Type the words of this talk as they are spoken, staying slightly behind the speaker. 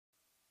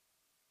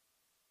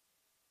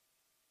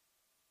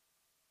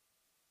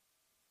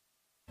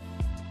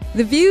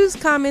The views,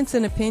 comments,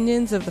 and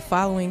opinions of the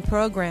following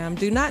program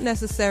do not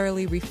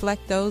necessarily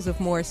reflect those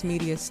of Morris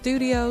Media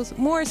Studios,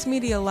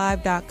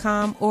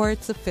 MorrisMediaLive.com, or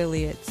its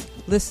affiliates.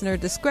 Listener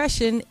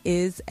discretion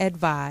is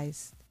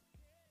advised.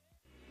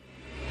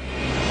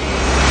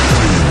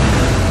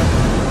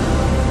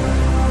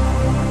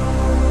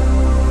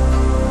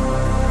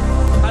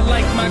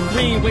 Like my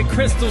green with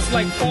crystals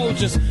like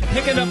Folgers,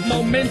 picking up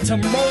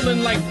momentum,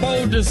 rolling like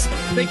boulders.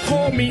 They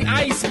call me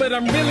ice, but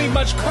I'm really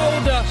much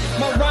colder.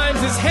 My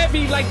rhymes is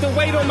heavy like the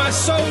weight on my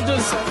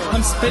shoulders.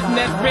 I'm spitting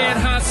that red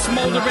hot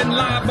smoldering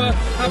lava.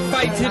 I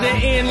fight to the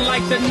end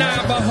like the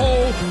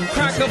Navajo.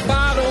 Crack a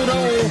bottle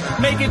though,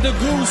 make it the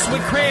goose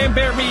with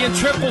cranberry and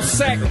triple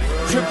sec.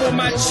 Triple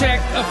my check,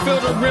 I feel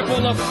the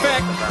ripple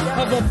effect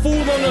of a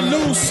fool on the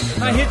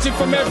loose. I hit you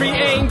from every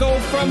angle,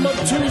 from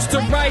obtuse to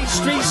right.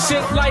 Street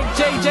shit like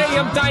JJ,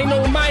 I'm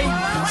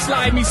dynamite.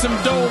 Slide me some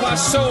dough, I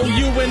show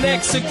you an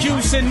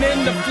execution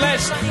in the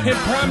flesh, and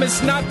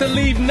promise not to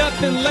leave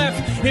nothing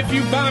left. If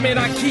you bomb it,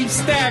 I keep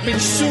stabbing,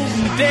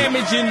 shooting,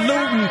 damaging,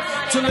 looting,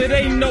 till it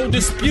ain't no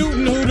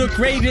disputing who the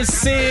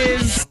greatest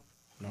is.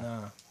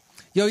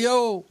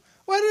 Yo,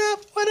 what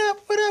up, what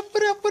up, what up,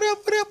 what up, what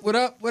up, what up, what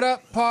up, what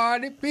up,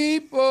 party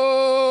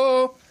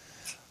people?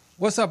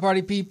 What's up,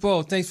 party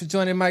people? Thanks for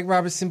joining Mike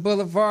Robertson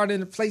Blvd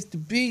in the place to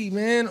be,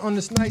 man, on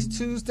this nice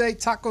Tuesday,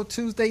 Taco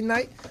Tuesday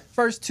night.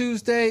 First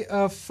Tuesday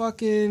of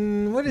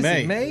fucking, what is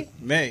it, May?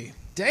 May.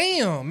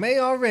 Damn, May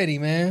already,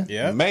 man.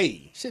 Yeah.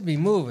 May. Should be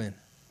moving.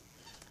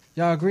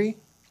 Y'all agree?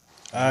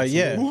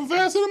 Yeah. Moving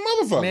faster than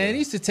motherfucker. Man, it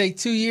used to take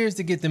 2 years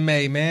to get to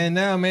May, man.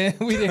 Now, man,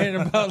 we there in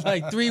about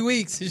like 3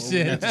 weeks and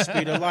shit. At the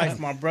speed of life,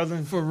 my brother.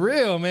 For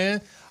real, man.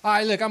 All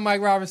right, look, I'm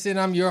Mike Robertson.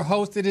 I'm your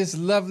host of this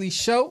lovely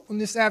show on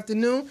this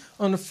afternoon.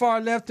 On the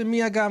far left of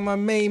me, I got my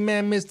main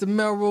man, Mr.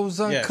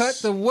 Mellroz Uncut.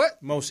 Yes. The what?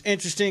 Most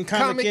interesting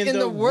comic in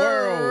the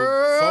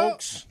world,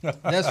 folks.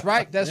 That's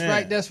right, that's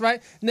right, that's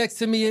right. Next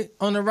to me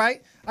on the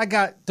right, I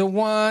got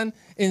DWann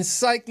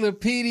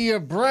Encyclopedia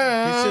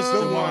Brown. This is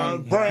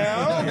DWann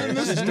Brown.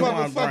 This is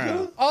DWann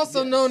Brown.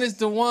 Also known as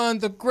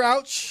DWann the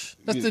Grouch.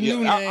 That's the new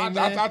name,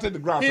 man. I'll take the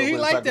Grouch. He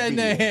like that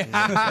name.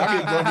 I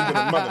get grumpy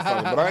than a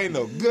motherfucker, but I ain't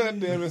no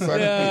goddamn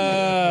encyclopedia.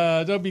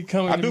 Don't be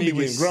coming to me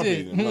with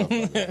shit.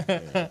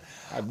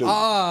 I do.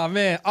 Oh,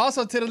 man.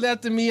 Also to the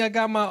left of me, I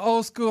got my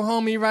old school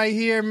homie right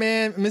here,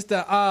 man.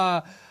 Mr.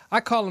 I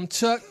call him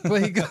Chuck,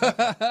 but he goes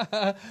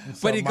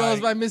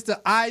by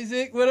Mr.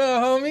 Isaac. What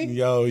up, homie?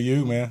 Yo,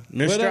 you, man.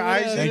 Mr.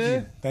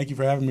 Isaac. Thank you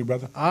for having me,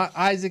 brother.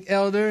 Isaac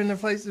Elder in the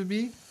place to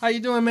be. How you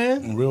doing,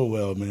 man? Real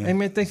well, man. Hey,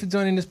 man, thanks for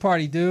joining this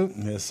party, dude.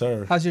 Yes,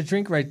 sir. How's your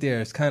drink right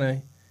there? It's kind of...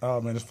 Oh,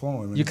 man, it's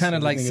flowing, man. You're kind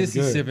of like Everything is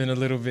sissy good. sipping a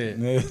little bit.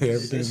 Yeah,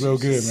 everything's real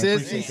good, man.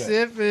 Sissy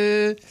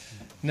sipping.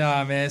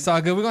 Nah, man, it's all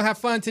good. We're going to have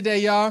fun today,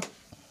 y'all.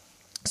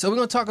 So we're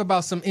going to talk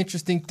about some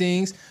interesting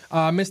things.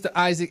 Mr.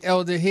 Isaac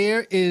Elder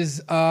here is,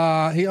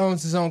 he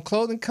owns his own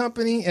clothing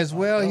company as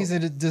well. He's a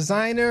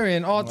designer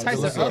and all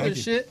types of other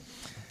shit.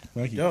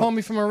 Thank you.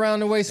 Homie from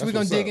around the way. So we're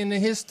going to dig into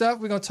his stuff.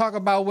 We're going to talk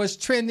about what's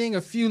trending,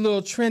 a few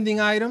little trending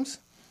items.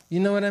 You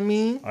know what I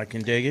mean? I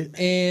can dig it.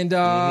 And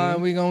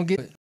we're going to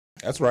get...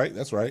 That's right.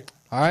 That's right.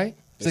 All right?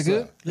 Is it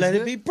good? Let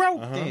it be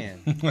broke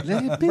then. Let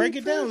it be Break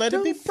it down. Let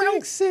it be broke.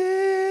 Fix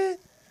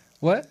it.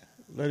 What?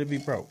 Let it be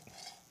broke.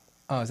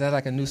 Oh, is that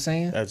like a new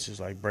saying? That's just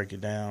like break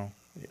it down.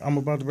 I'm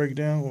about to break it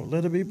down. Well,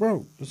 let it be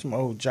broke. It's some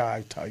old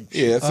jive type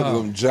shit. Yeah, that's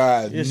some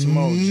jive. It's some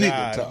old nigga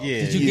jive. talk.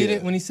 Yeah. Did you get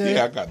it when he said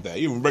Yeah, I got that.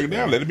 You even break it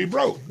down. Let it be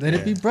broke. Let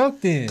it be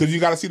broke then. Because you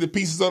got to see the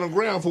pieces on the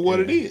ground for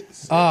what it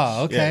is.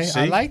 Oh, okay. Yeah, see?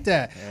 I like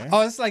that. Yeah.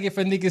 Oh, it's like if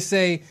a nigga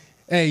say,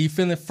 hey, you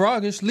feeling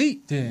froggish,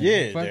 leak then.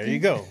 Yeah, Fuck there you. you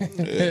go.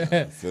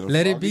 Yeah,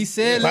 Let it be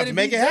said, About let to it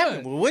make be it done.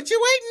 happen. Well, what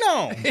you waiting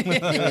on?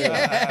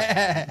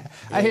 Yeah.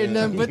 I hear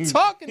nothing but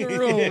talk in the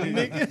room,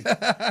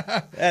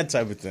 nigga. That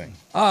type of thing.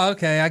 Oh,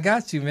 okay. I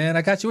got you, man.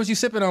 I got you. What you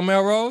sipping on,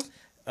 Mellroz?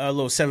 A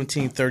little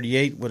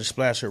 1738 with a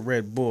splash of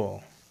Red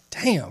Bull.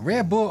 Damn,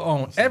 Red Bull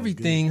on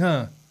everything,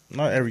 huh?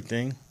 Not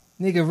everything.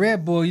 Nigga,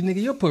 Red Bull,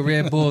 you'll put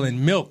Red Bull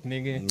in milk,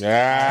 nigga.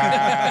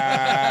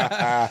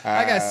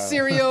 I got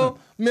cereal,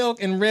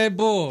 milk, and Red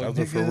Bull. Those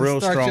are nigga. for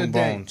real Start your strong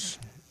day. bones.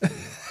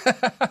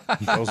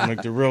 Those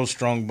make the real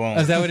strong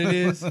bones. Is that what it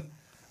is?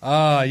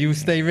 You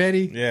stay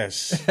ready?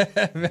 Yes.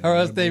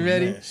 Mellroz, stay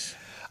ready? Yes.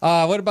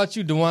 What about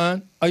you,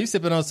 DWann? Are you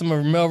sipping on some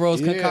of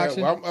Mellroz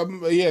concoction?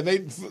 Yeah,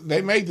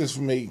 they made this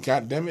for me.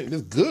 God damn it,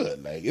 it's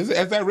good. Like, is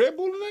that Red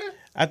Bull in there?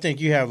 I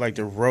think you have like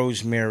the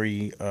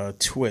rosemary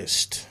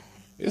twist.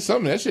 It's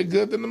something that shit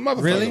good than the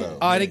motherfucker. Really? Though.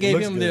 Oh, they gave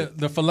Looks him good.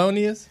 the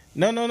Felonious?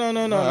 No.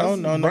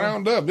 It's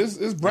browned up.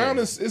 It's brown.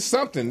 Yeah. It's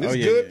something. It's Oh,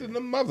 yeah, good yeah. than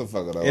the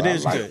motherfucker though. It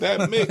is I like good.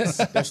 that mix.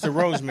 That's the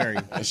rosemary.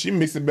 And she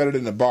mixed it better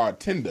than the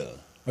bartender.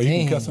 Oh, you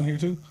Damn. can cuss on here,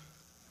 too?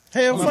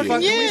 Hell Motherfucker, fucking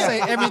we yeah.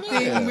 say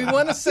everything we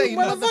want to say.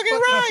 motherfucking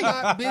right.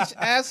 Stop, bitch,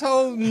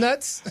 asshole,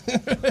 nuts.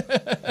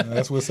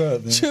 That's what's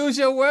up, man. Choose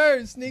your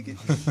words, nigga.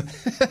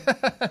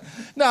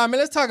 Nah, man,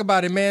 let's talk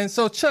about it, man.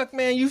 So, Chuck,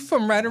 man, you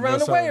from right around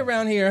Yes, the way sir.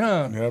 around here,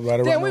 huh? Yeah, right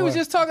around Damn, we the was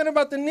way. just talking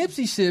about the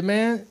Nipsey shit,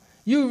 man.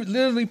 You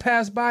literally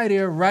passed by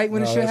there right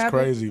when the shit happened?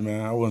 That's crazy,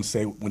 man. I wouldn't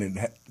say when it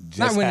just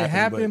Not when it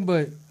happened,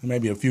 but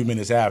maybe a few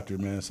minutes after,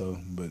 man. So,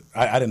 but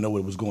I didn't know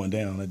what was going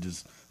down. I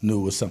just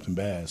knew it was something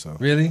bad. So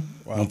really,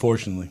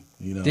 unfortunately,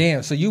 you know.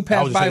 Damn. So you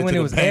passed by when it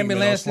was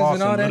ambulances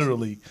and all that.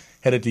 Literally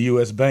headed to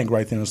U.S. Bank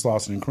right there in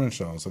Slauson and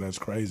Crenshaw. So that's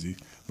crazy.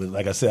 But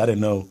like I said, I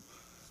didn't know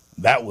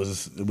it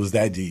was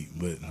that deep.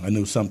 But I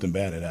knew something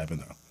bad had happened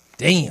though.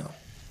 Damn.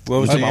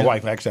 Well, my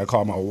wife. Actually, I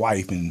called my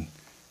wife and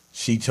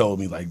she told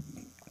me like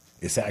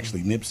it's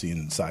actually Nipsey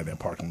inside that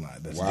parking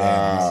lot. That's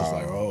wow. It's just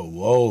like, oh,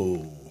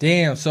 whoa.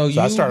 Damn. So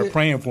I started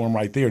praying for him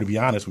right there. To be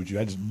honest with you,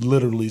 I just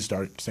literally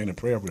started saying a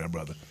prayer for that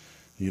brother.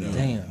 You know,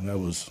 damn. That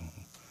was.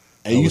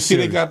 And you see,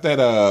 serious. They got that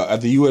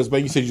at the U.S.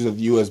 Bank. You said you was at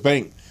the U.S.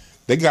 Bank.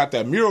 They got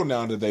that mural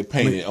now that they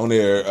painted on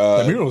there.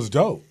 The mural's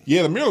dope.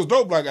 Yeah, the mural's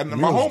dope. Like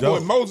my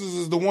homeboy Moses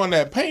is the one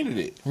that painted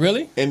it.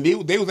 Really? And they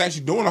was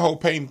actually doing the whole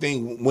painting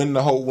thing when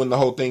the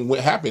whole thing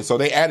happened. So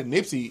they added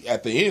Nipsey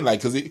at the end,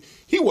 like because they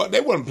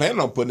wasn't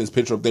planning on putting his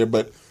picture up there,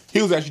 but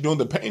he was actually doing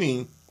the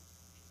painting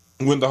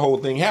when the whole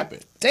thing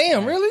happened.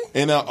 Damn, really?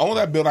 And on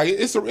that build, like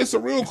it's a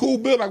real cool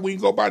build. Like when you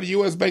go by the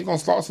U.S. Bank on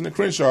Slauson and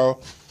Crenshaw,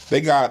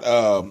 they got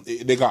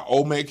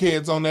Olmec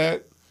heads on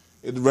that.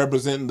 It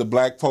representing the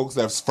black folks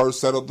that first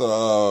settled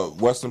the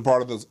western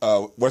part of the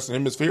Western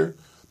Hemisphere,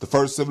 the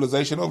first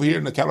civilization over here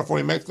in the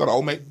California, Mexico, the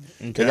Olmec.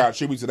 Okay. They got a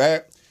tribute to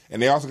that.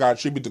 And they also got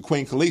a tribute to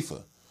Queen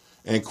Khalifa.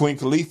 And Queen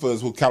Khalifa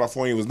is who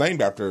California was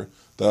named after,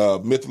 the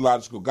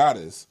mythological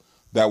goddess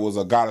that was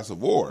a goddess of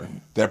war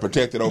that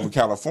protected over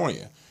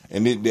California.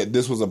 And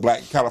this was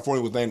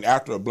California was named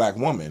after a black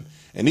woman.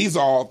 And these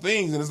are all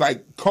things, and it's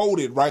like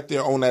coded right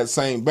there on that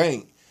same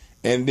bank.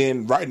 And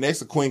then right next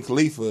to Queen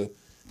Khalifa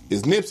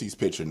is Nipsey's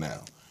picture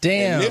now.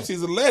 Damn. And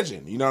Nipsey's a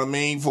legend, you know what I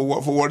mean, for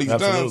what he's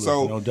done.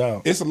 So no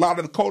doubt. It's a lot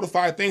of the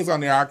codified things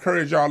on there. I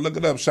encourage y'all to look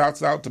it up.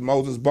 Shouts out to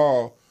Moses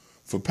Ball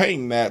for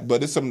painting that,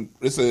 but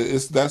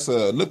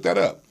look that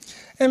up.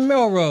 And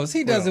Mellroz,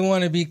 he doesn't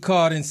want to be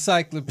called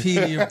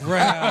Encyclopedia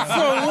Brown.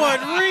 For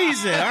what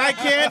reason? I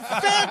can't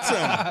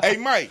fathom. Hey,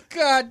 Mike.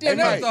 God damn,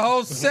 that's the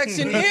whole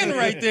section in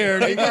right there.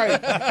 Hey,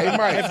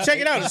 Mike. Check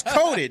it out. It's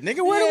coded,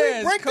 nigga. Where do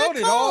we break that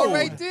code? All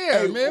right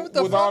there, hey, man. What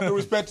the with all due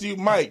respect to you,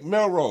 Mike,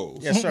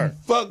 Mellroz. Yes, sir.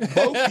 Fuck both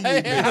of you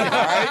niggas,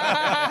 right?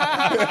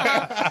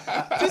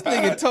 This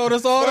nigga told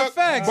us all the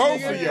facts.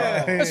 Both nigga. of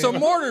y'all. That's a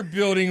mortar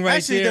building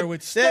right there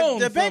with stone.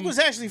 The bank was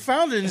actually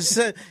founded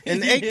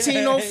in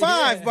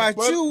 1805 by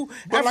two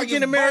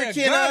African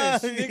American.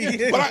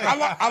 But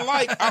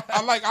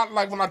I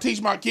like when I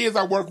teach my kids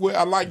I work with.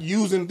 I like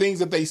using things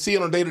that they see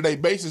on a day-to-day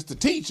basis to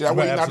teach. That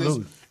way,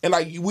 and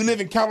like we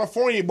live in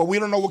California, but we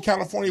don't know what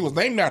California was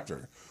named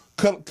after.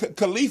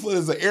 Khalifa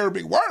is an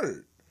Arabic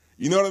word.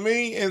 You know what I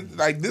mean? And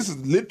like this is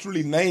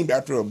literally named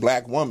after a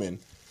black woman.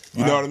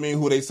 You know what I mean?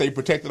 Who they say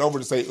protected over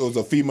the state. It was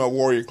a female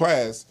warrior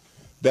class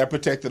that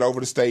protected over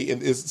the state.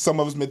 And some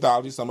of it's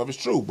mythology, some of it's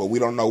true, but we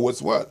don't know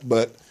what's what.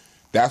 But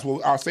that's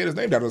what our state is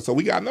named after. So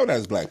we got to know that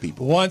as black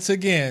people. Once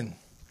again,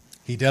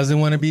 he doesn't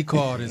want to be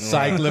called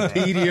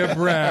Encyclopedia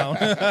Brown.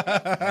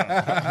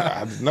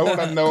 I know what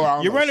I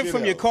know. You're running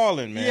from your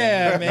calling, man.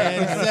 Yeah,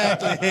 man,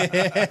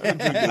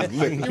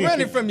 exactly. You're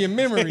running from your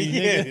memory.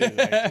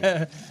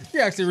 Yeah. You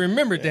actually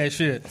remembered that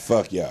shit.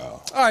 Fuck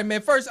y'all. All right,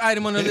 man. First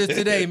item on the list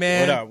today,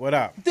 man. What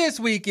up? This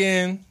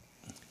weekend,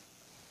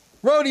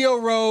 Rodeo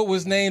Road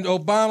was named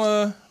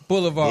Obama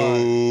Boulevard.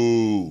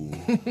 Ooh.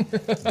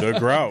 The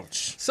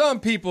Grouch.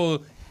 Some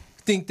people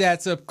think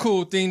that's a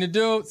cool thing to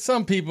do.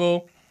 Some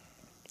people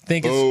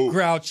think it's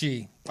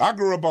grouchy. I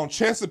grew up on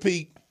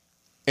Chesapeake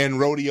and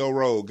Rodeo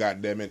Road,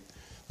 goddammit.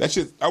 That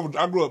shit,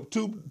 I grew up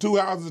two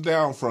houses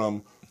down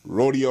from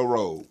Rodeo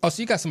Road. Oh,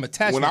 so you got some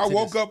attachment When I to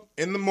woke this. up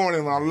in the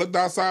morning, when I looked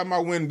outside my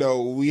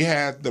window, we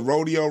had the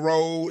Rodeo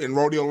Road and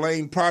Rodeo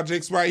Lane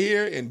projects right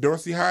here and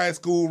Dorsey High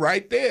School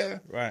right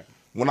there. Right.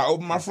 When I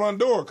opened my front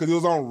door, because it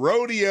was on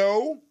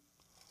Rodeo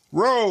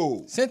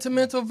Road.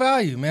 Sentimental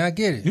value, man. I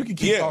get it. You can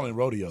keep calling it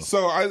rodeo.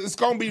 So it's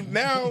going to be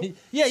now.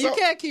 Yeah, you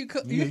can't keep...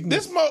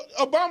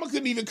 Obama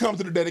couldn't even come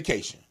to the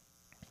dedication.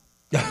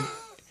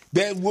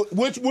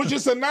 Which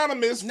is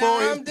synonymous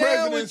for his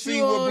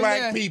presidency with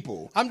black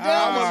people. I'm down.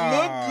 I'm going to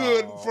look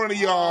good in front of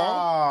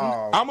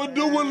y'all. I'm going to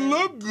do what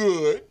look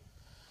good.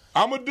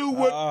 I'm going to do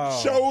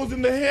what shows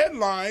in the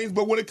headlines.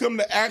 But when it comes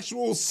to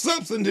actual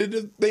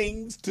substantive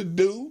things to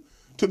do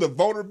to the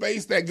voter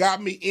base that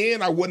got me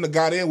in, I wouldn't have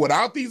got in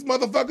without these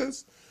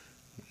motherfuckers.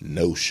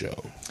 No show.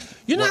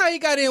 You know how you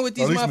got in with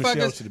these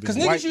motherfuckers? Because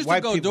niggas used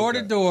to go door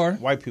to door.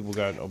 White people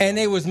got Obama. And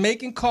they was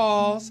making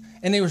calls,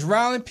 and they was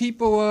riling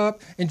people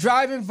up, and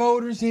driving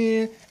voters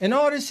in, and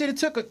all this shit. It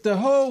took the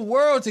whole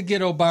world to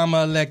get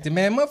Obama elected,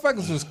 man.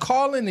 Motherfuckers was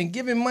calling and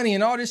giving money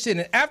and all this shit.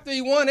 And after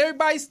he won,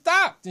 everybody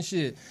stopped and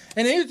shit.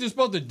 And then he was just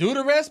supposed to do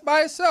the rest by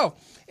himself.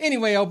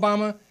 Anyway,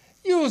 Obama,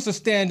 you was a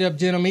stand-up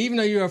gentleman, even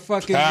though you're a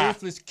fucking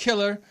ruthless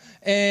killer.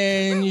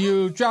 And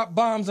you drop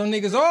bombs on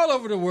niggas all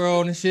over the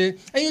world and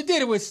shit. And you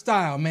did it with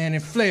style, man,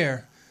 and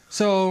flair.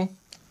 So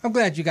I'm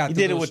glad you got He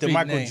the did it little with the street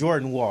Michael name.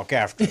 Jordan walk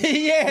after.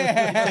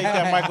 Yeah. Take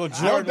that Michael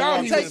Jordan doubt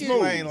walk. he to was the smooth.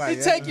 plane like He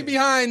that. take you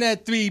behind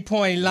that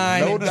 3-point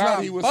line No and doubt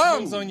drop he was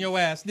bombs smooth. on your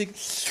ass, nigga.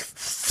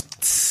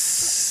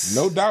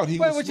 No doubt he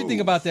was Wait, what you smooth.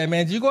 think about that,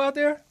 man? Did you go out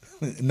there?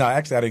 No,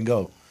 actually, I didn't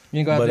go. You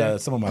didn't go out But there?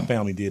 some of my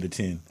family did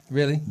attend.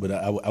 Really? But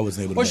I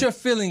wasn't able to. What's make your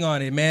feeling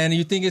on it, man?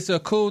 You think it's a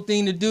cool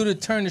thing to do to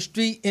turn the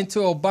street into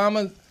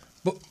Obama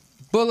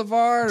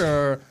Boulevard,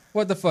 or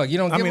what the fuck? You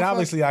don't. I give mean, a fuck?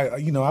 obviously,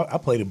 I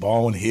played at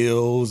Baldwin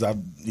Hills.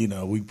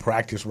 We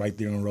practiced right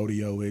there on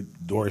Rodeo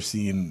with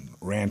Dorsey and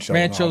Rancho.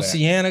 and all that.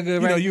 Cienega,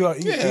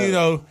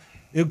 right?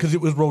 Because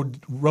it was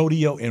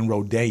Rodeo and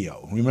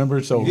Rodeo.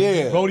 Remember? So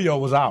Yeah. Rodeo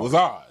was ours. Was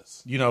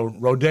ours.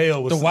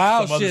 Rodeo was the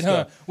wild some other shit,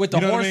 stuff. huh? With the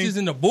You know what I horses mean?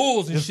 and the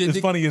bulls and shit. As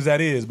funny as that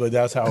is, but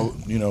that's how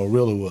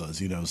real it was.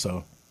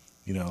 So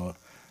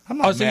I'm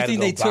not. So you mad think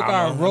at they took Obama.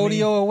 our I mean,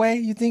 rodeo away?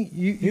 You think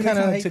you they kind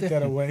of kinda hate took that?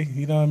 that away.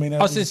 You know what I mean?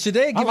 Oh, so should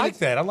they I give like it?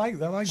 that. I like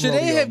Should rodeo,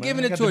 they have man.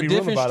 given I it got to a be real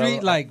different about it.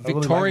 street, like I really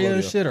like Victoria and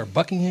rodeo. shit, or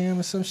Buckingham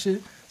or some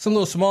shit? Some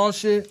little small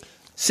shit,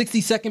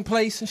 62nd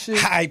place and shit.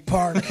 Hyde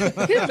Park. Here's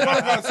what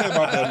I gotta say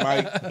about that,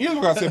 Mike. Here's what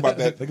I gotta say about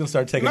that. They're gonna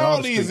start taking Not all the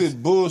only is streets.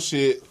 it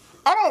bullshit,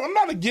 I'm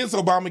not against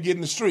Obama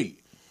getting the street.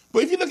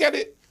 But if you look at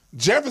it,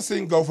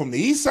 Jefferson go from the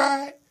east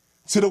side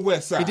to the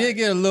west side. He did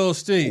get a little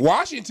street.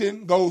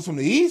 Washington goes from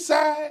the east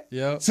side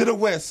Yep. to the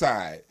west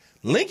side.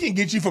 Lincoln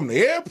gets you from the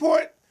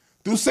airport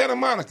through Santa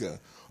Monica.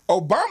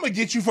 Obama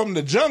gets you from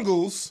the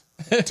jungles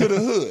to the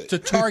hood. To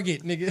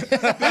Target, nigga.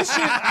 This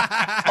shit,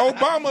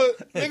 Obama,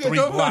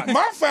 nigga, blocks.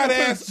 my fat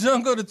ass,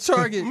 Jungle to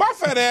Target. my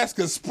fat ass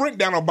could sprint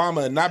down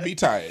Obama and not be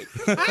tired.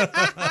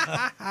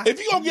 If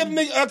you gonna get a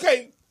nigga,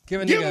 okay,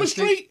 Give a give nigga him a a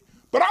street.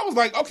 But I was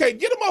like, okay,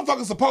 get a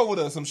motherfucker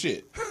Sepulveda or some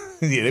shit.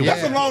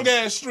 That's a long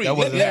ass street. That Let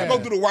wasn't- them go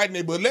through the white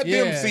neighborhood. Let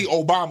them Yeah. see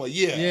Obama.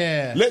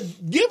 Yeah. Yeah.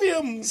 Give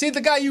him. See the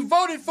guy you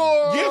voted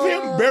for. Give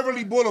him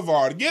Beverly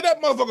Boulevard. Give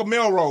that motherfucker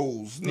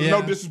Mellroz. Yeah.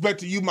 No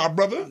disrespect to you, my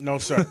brother. No,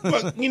 sir.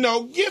 But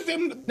give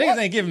him. Niggas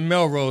ain't giving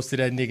Mellroz to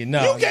that nigga.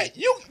 No. You get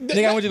you.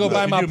 Nigga, I want you to go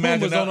buy Can my you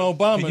imagine Pumas on that?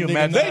 Obama. Can you nigga.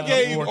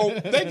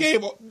 imagine They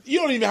gave. You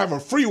don't even have a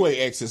freeway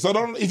exit. So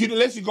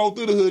unless you go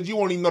through the hood, you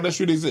won't even know that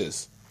shit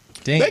exists.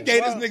 Damn. They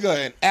gave this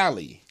nigga an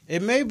alley.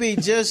 It may be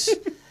just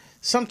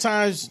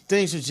sometimes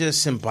things are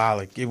just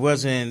symbolic. It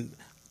wasn't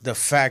the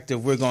fact that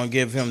we're going to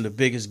give him the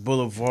biggest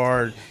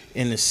boulevard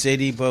in the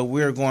city, but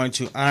we're going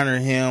to honor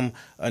him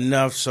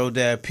enough so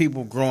that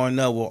people growing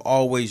up will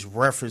always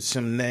reference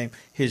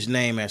his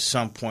name at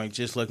some point,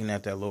 just looking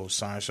at that little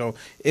sign. So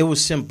it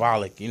was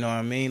symbolic, you know what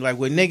I mean? Like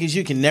with niggas,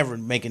 you can never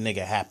make a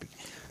nigga happy.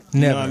 You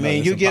know what I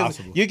mean? It's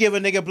impossible. You give a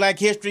nigga Black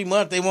History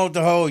Month, they want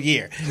the whole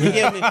year.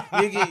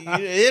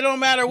 It don't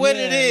matter what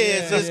it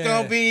is. It's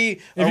gonna be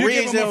a If you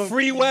reason. give him a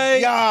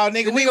freeway, y'all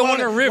nigga, the we nigga want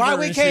want a river Why and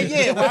we can't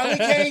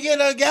shit. get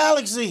a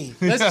galaxy?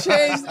 let's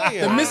change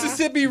the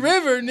Mississippi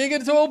River,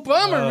 nigga, to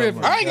Obama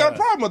River. I ain't got a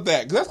problem with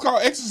that, 'cause that's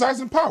called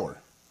exercising power.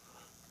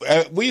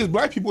 We as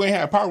black people ain't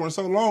had power in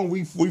so long,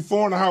 we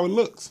foreign to how it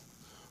looks.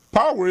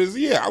 Power is,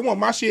 I want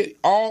my shit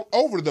all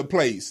over the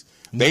place.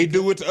 They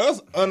do it to us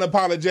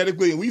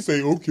unapologetically, and we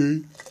say,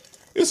 okay.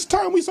 It's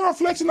time we start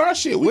flexing our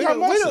shit. We got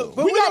muscle.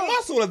 We got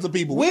muscle as a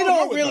people. We don't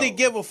know it, really though.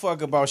 give a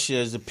fuck about shit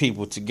as a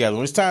people together.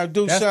 When it's time to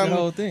do That's the something,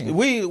 whole thing.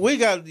 we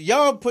got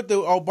y'all put the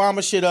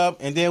Obama shit up,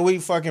 and then we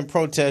fucking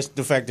protest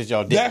the fact that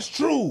y'all did. That's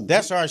true.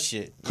 That's our shit.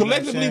 You know what I'm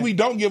Collectively, saying? we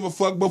don't give a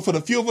fuck, but for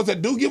the few of us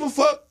that do give a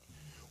fuck,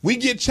 we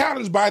get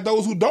challenged by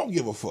those who don't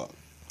give a fuck.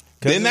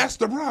 Then that's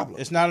the problem.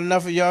 It's not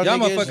enough of y'all. Y'all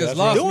niggas motherfuckers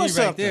lost doing me right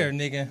something. there,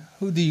 nigga.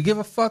 Who do you give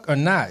a fuck or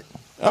not?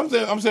 I'm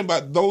saying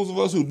about those of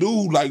us who do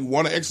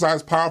want to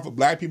exercise power for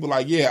black people.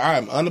 Like, I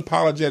am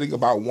unapologetic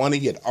about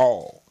wanting it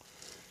all.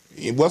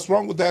 And what's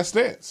wrong with that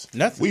stance?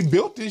 Nothing. We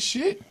built this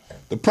shit.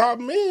 The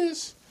problem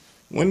is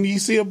when you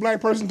see a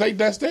black person take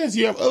that stance,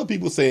 you have other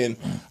people saying,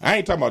 "I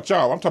ain't talking about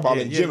y'all. I'm talking about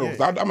in general."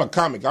 yeah. I'm a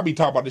comic. I be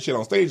talking about this shit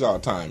on stage all the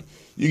time.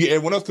 You get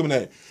everyone else coming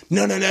at,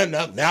 no.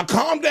 Now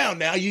calm down.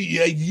 Now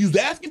you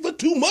asking for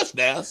too much.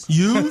 Now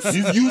you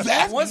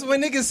asking. Once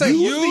when niggas say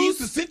you need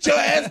to sit your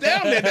ass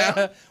down there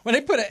now. when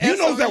they put an You S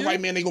know on that you,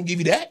 white man ain't gonna give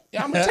you that.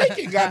 I'm gonna take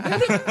it,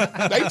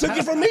 goddammit. They took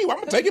it from me. I'm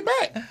gonna take it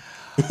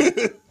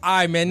back. All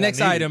right, man.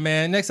 Next item.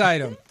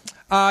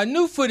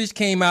 New footage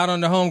came out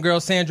on the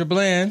homegirl Sandra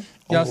Bland.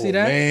 Y'all see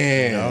that?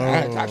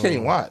 Man, I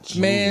can't watch.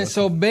 Man,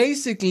 so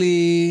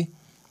basically,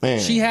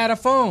 she had a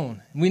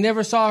phone. We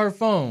never saw her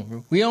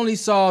phone. We only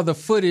saw the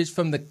footage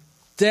from the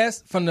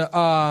desk from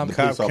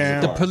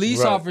the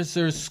police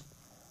officer's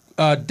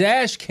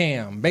dash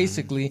cam.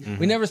 Basically,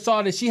 we never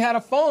saw that she had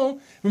a phone.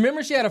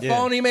 Remember, she had a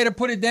phone. He made her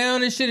put it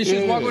down and shit, and she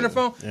was walking with her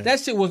phone. Yeah. That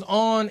shit was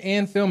on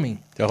and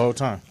filming the whole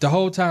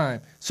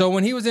time. So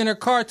when he was in her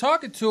car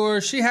talking to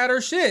her, she had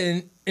her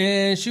shit,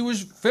 and she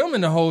was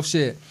filming the whole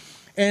shit.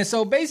 And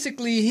so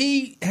basically,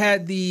 he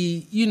had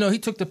he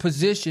took the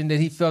position that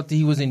he felt that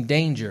he was in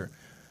danger,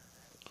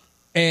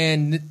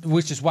 and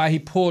which is why he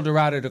pulled her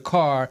out of the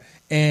car.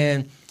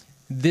 And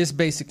this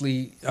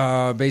basically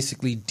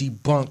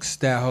debunks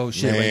that whole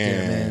shit right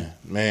there, man.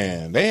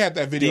 Man, they had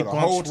that video the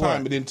whole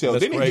time, but didn't tell.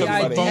 Didn't Crazy. tell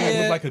The anybody. phone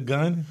looked like a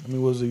gun. I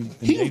mean, was he in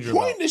He danger? was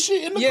pointing the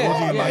shit in the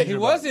car. Yeah, he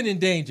wasn't in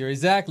danger,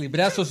 exactly. But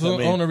that's what's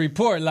on the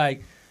report,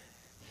 like.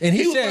 And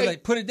he said,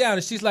 like, put it down.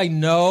 And she's like,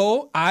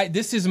 no,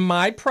 this is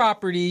my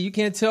property. You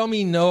can't tell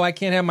me, no, I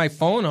can't have my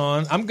phone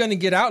on. I'm going to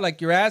get out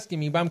like you're asking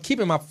me, but I'm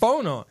keeping my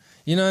phone on.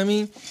 You know what I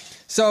mean?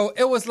 So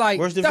it was like,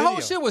 the whole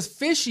shit was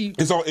fishy.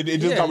 It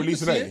just got released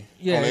today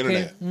on the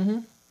internet. Mm-hmm.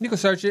 You can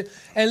search it.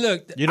 And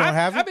look, you don't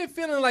have it? I've been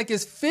feeling like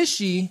it's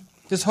fishy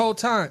this whole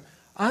time.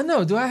 I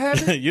know. Do I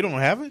have it? You don't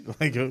have it?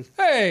 Like,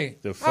 hey,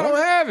 I don't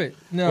have it.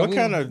 No. What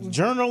kind of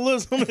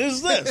journalism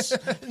is this?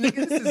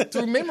 Nigga, this is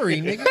through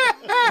memory, nigga.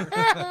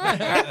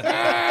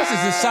 This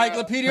is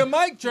Encyclopedia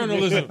Mike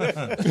journalism.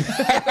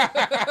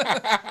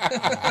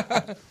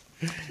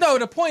 No,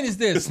 the point is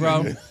this,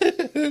 bro.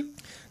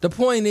 The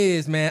point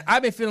is, man,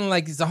 I've been feeling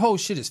like the whole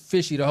shit is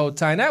fishy the whole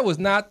time. That was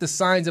not the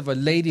signs of a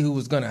lady who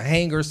was going to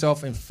hang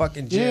herself in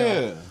fucking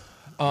jail.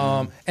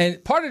 Yeah.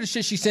 And part of the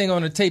shit she's saying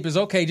on the tape is,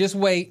 okay, just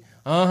wait.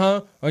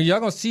 Or y'all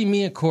gonna see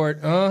me in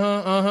court.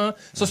 So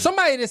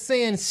somebody that's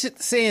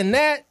saying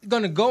that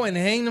gonna go and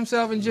hang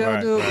themselves in jail,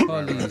 dude.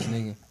 Police,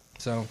 nigga.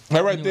 So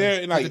right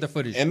there, look at the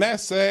footage. And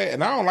that's sad.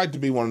 And I don't like to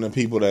be one of the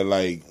people that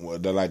like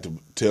to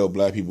tell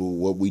black people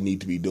what we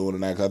need to be doing.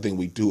 And I think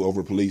we do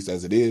over police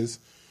as it is.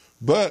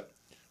 But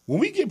when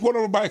we get pulled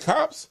over by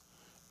cops,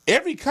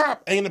 every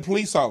cop ain't a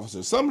police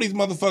officer. Some of these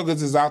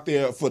motherfuckers is out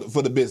there for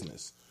the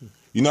business.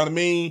 You know what I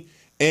mean?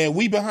 And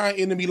we behind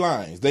enemy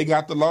lines. They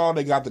got the law,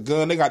 they got the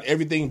gun, they got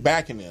everything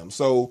backing them.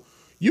 So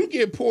you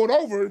get pulled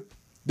over,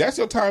 that's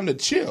your time to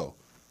chill.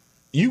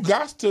 You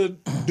got to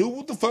do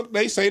what the fuck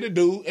they say to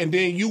do, and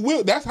then you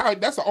will. That's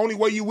the only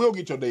way you will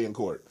get your day in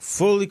court.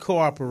 Fully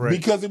cooperate.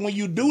 Because when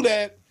you do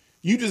that,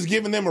 you just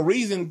giving them a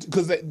reason.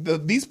 Because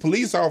these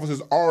police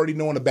officers already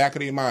know in the back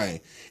of their mind,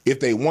 if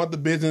they want the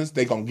business,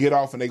 they gonna get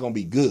off and they gonna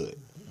be good.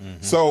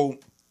 Mm-hmm. So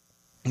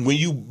when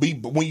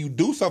you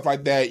do stuff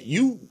like that,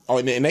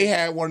 and they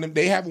have one of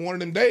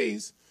them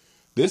days,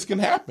 this can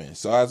happen.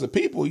 So as a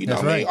people, you know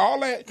what I mean? All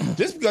that,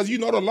 just because you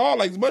know the law,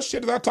 like as much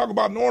shit as I talk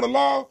about knowing the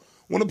law,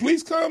 when the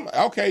police come,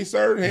 okay,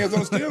 sir, hands on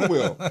the steering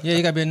wheel. Yeah,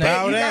 you gotta be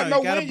bow down.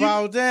 You gotta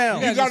bow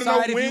down. You gotta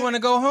know when you want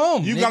to go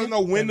home. You gotta know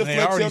when to flex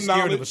your knowledge. They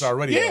already scared of us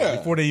already. Yeah.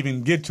 Before they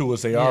even get to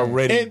us, they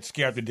already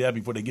scared to death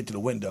before they get to the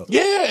window.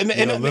 Yeah,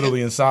 and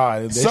literally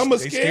inside. Some are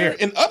scared,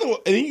 and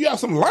then you have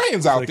some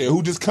lions out there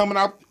who just coming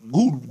out,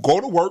 who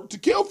go to work to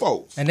kill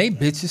folks. And they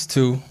bitches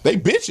too. They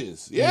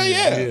bitches.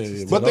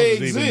 Yeah. But they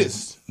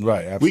exist.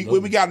 Right, absolutely.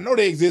 We got to know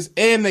they exist,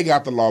 and they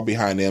got the law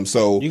behind them.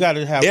 So you got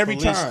to have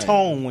police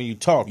tone when you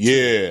talk.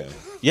 Yeah.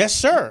 Yes,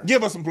 sir.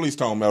 Give us some police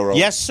tone, Mellroz.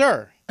 Yes,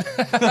 sir.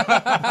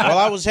 Well,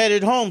 I was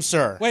headed home,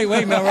 sir. Wait,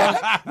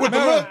 Mellroz. With the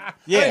look?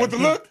 Yeah. With the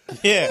look?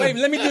 Yeah. Wait,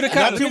 let me do the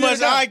cop. Not too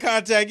much eye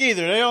contact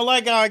either. They don't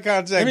like eye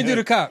contact. Let me do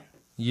the cop.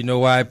 You know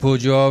why I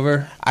pulled you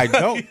over? I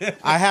don't.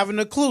 I haven't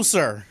a clue,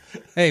 sir.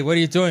 Hey, what are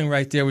you doing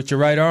right there with your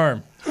right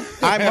arm?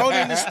 I'm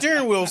holding the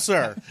steering wheel,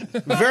 sir,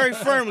 very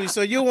firmly,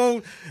 so you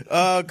won't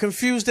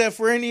confuse that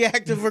for any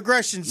act of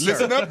aggression, sir.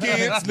 Listen up,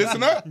 kids.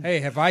 Listen up. Hey,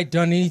 have I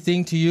done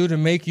anything to you to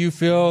make you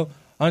feel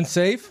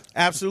unsafe?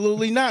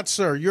 Absolutely not,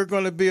 sir. You're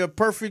going to be a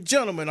perfect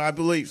gentleman, I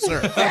believe,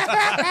 sir.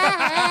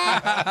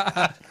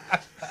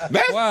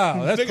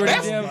 Wow, that's pretty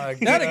damn.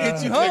 That'll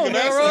get you home,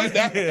 Mellroz.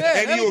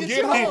 And you will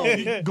get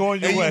home.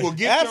 Going your way. You will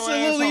get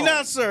Absolutely your ass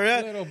not,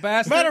 sir. Little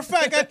bastard. Matter of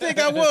fact, I think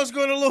I was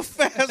going a little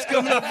fast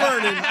coming up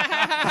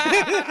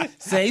Vernon.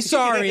 Say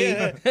sorry.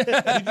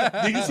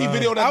 Did you see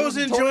video of that? I was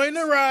enjoying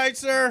the ride,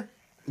 sir.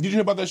 Did you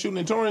hear about that shooting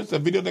in Torrance?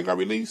 That video that got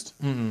released?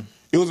 Mm-hmm.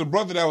 It was a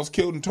brother that was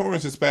killed in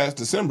Torrance this past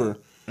December.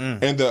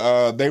 And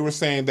they were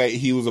saying that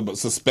he was a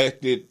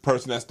suspected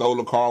person that stole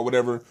a car or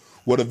whatever.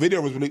 Well, the video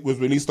was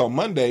released on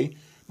Monday.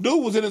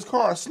 Dude was in his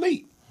car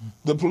asleep.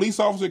 The police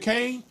officer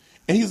came,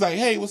 and he's like,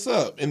 hey, what's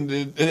up? And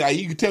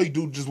you could tell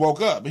dude just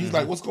woke up. And he's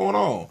like, what's going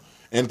on?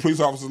 And the police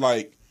officer's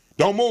like,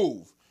 don't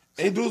move.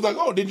 And dude's like,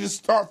 oh, they just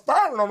start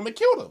firing on him and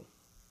killed him.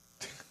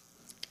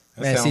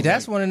 Man, see,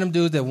 that's one of them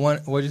dudes that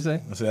what'd you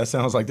say? I said, that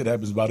sounds like that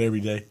happens about every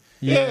day.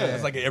 Yeah.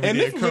 It's like an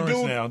everyday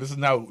occurrence now. This is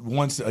not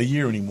once a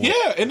year anymore.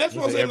 Yeah, and that's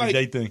what I'm saying.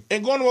 Everyday thing.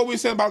 And going to what we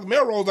said about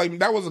Mellroz, like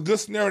that was a good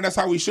scenario, and that's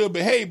how we should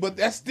behave, but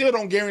that still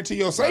don't guarantee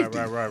your safety.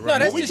 Right. No,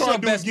 that's what we just trying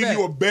your to do is best give bet.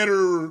 you a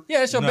better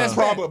that's your best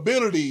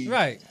probability.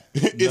 Right.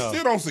 It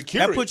still don't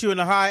secure That puts you in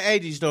the high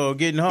 80s, though,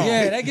 getting home.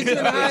 Yeah, that gets you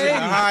in the high 80s.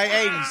 High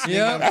 80s.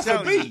 Yeah. That's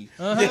a B.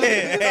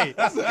 Yeah,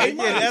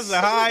 that's a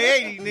high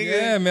 80, nigga.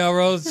 Yeah,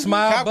 Mellroz.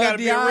 Smile, Cop bug gotta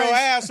be the a real eyes.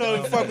 asshole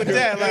to fuck with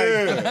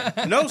that.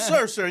 Like, no,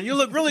 sir. You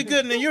look really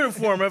good in the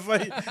uniform. If I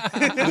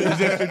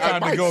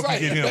Time to go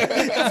get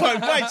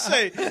him. might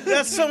say,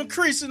 that's some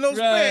crease in those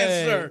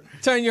pants, sir.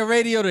 Turn your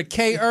radio to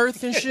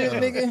K-Earth and shit,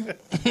 nigga.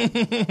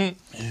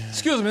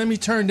 Excuse me, let me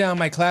turn down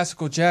my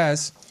classical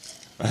jazz.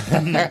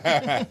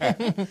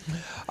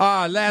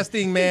 Last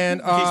thing,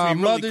 man.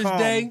 Mother's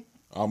Day.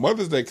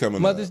 Mother's Day coming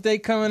Mother's up. Day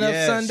coming up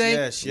Sunday.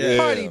 Yes.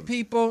 Party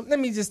people. Let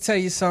me just tell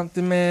you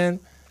something,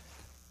 man.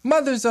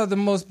 Mothers are the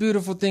most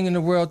beautiful thing in the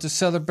world to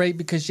celebrate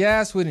because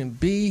Yas wouldn't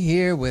be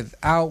here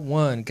without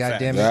one. God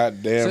damn it.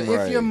 Goddamn So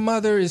right. if your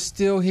mother is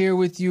still here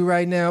with you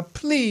right now,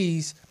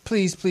 please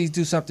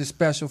do something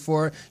special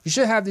for her. You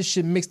should have this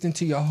shit mixed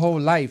into your whole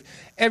life.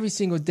 Every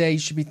single day you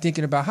should be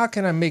thinking about, how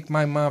can I make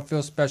my mom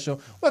feel special?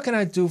 What can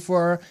I do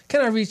for her?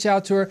 Can I reach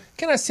out to her?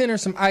 Can I send her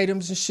some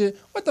items and shit?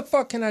 What the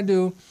fuck can I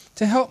do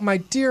to help my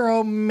dear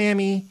old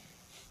mammy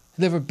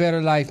live a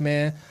better life,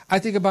 man? I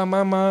think about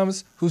my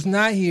mom's who's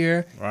not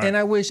here, Right. and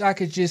I wish I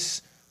could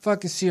just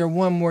fucking see her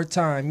one more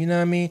time. You know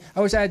what I mean?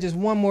 I wish I had just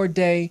one more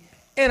day,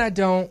 and I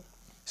don't.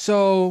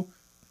 So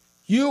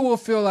you will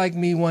feel like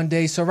me one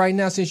day. So right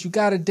now, since you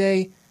got a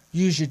day,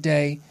 use your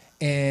day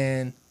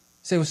and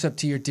say what's up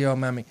to your dear old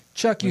mommy.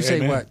 Chuck, you Hey, say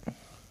man. what?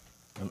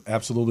 I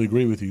absolutely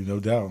agree with you, no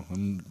doubt.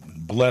 I'm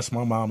blessed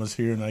my mom is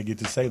here, and I get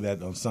to say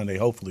that on Sunday,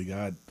 hopefully,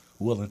 God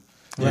willing.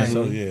 Right.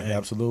 So, yeah,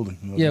 absolutely.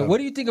 No Yeah, doubt. what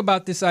do you think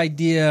about this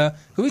idea?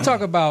 'Cause we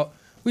talk about,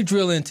 we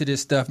drill into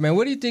this stuff, man.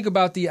 What do you think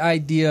about the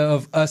idea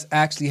of us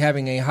actually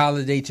having a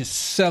holiday to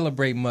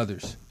celebrate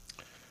mothers?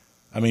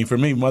 I mean, for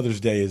me, Mother's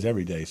Day is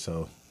every day,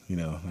 so,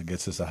 I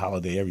guess it's a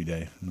holiday every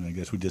day. I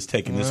guess we're just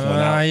taking this one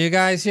out. You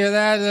guys hear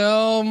that?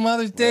 Oh,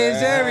 Mother's Day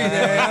is every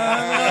day.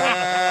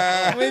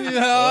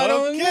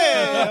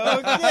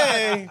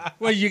 Okay.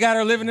 Well, you got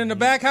her living in the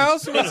back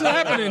house? What's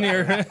happening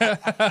here?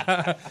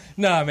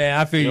 Nah, man,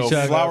 I feel you,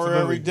 Chuck. Flower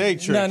every day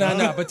trick.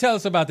 No. But tell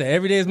us about that.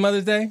 Every day is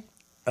Mother's Day?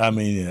 I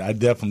mean, yeah, I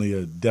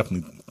definitely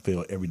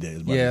feel every day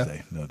is Mother's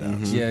Day, no doubt.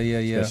 Yeah.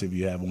 Especially if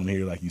you have one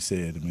here, like you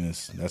said. I mean,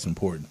 that's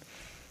important.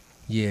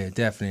 Yeah,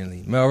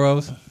 definitely.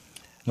 Mellroz?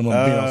 I'm going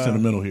to be on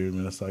sentimental here,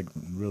 man. It's like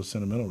real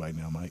sentimental right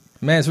now, Mike.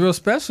 Man, it's real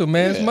special,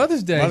 man. It's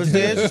Mother's Day. Mother's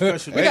Day is a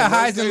special We day. got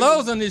highs Mother's and Day-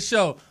 lows on this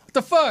show. What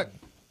the fuck?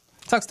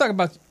 Talk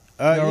about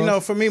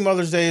for me,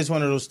 Mother's Day is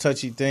one of those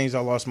touchy things. I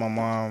lost my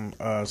mom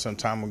some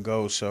time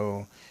ago,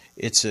 so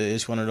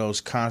it's one of those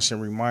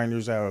constant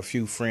reminders. I have a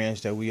few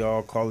friends that we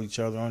all call each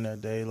other on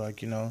that day,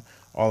 like,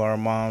 all our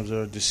moms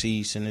are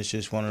deceased, and it's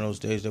just one of those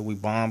days that we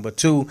bond. But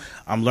two,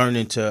 I'm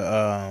learning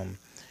to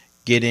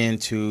get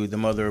into the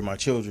mother of my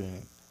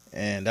children,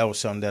 and that was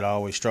something that I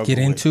always struggled with.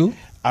 Get into?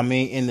 I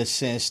mean, in the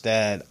sense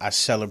that I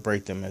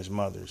celebrate them as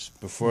mothers.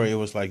 Before it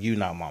was like, you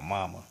not my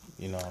mama.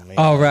 You know what I mean?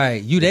 All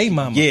right. You they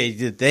mama.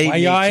 Yeah, they. Why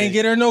y'all ain't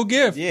get her no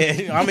gift?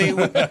 Yeah, I mean,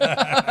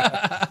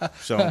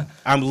 so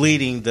I'm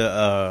leading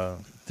the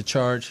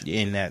charge.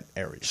 in that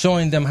area.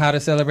 Showing them how to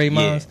celebrate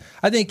moms. Yeah.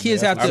 I think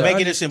kids have to I'm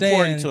making this understand-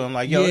 important to them.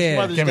 Like, yo, it's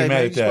Mother's Can't be Day, mad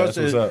man. at You're that. supposed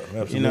That's to, what's up.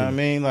 Absolutely. you know what I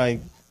mean? Like,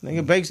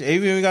 nigga, bake.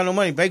 Even if you got no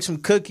money, bake some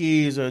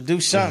cookies or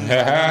do something. You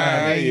know what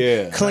I mean?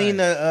 Yeah. Clean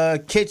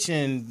the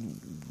kitchen,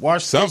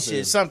 wash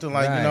dishes, something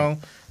like Right.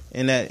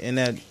 in that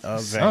vein.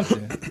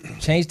 Something.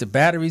 Change the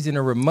batteries in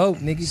the remote,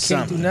 nigga. You can't do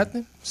Something.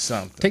 nothing.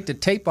 Something. Take the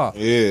tape off.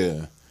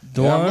 Yeah.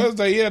 DWann? Mother's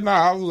Day, I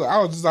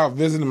was just out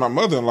visiting my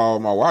mother-in-law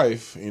with my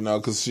wife,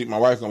 because my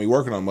wife gonna be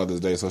working on Mother's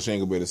Day, so she ain't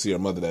gonna be able to see her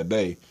mother that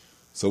day.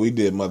 So we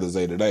did Mother's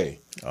Day today.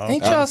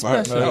 Ain't y'all For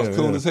her, special? that was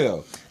cool as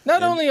hell.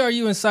 Not only are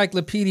you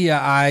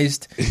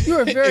encyclopedia-ized, you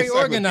are very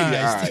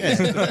organized.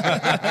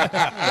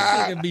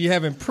 Nigga be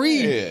having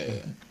Yeah,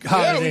 we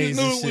holidays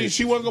just and knew shit.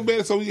 she wasn't gonna be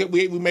able, so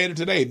we made it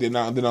today. Then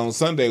on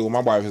Sunday when my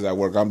wife is at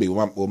work, I'm be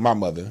with my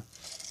mother,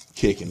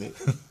 kicking it.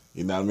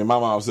 You know what I mean? My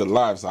mom's still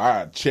alive, so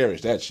I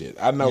cherish that shit.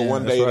 I know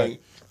one that's day,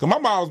 right. cause my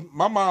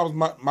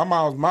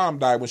mom's mom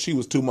died when she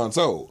was 2 months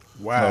old.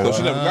 Wow. So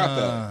she never got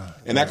that,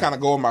 and that kind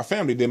of go in my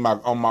family. Then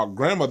on my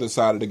grandmother's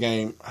side of the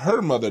game,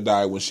 her mother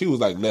died when she was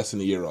like less than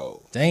a year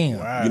old. Damn.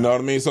 Wow. You know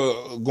what I mean?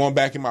 So going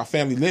back in my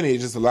family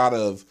lineage, just a lot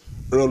of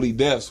early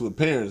deaths with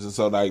parents, and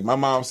so like my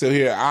mom's still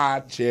here. I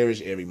cherish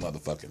every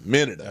motherfucking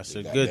minute of That's it.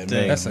 a good goddamn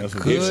thing. it. That's a That's a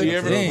good If she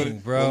ever, thing,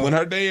 bro.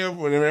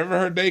 whenever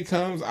her day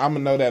comes, I'm gonna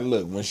know that.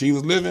 Look, when she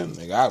was living,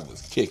 nigga, I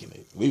was kicking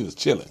it. We was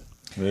chilling.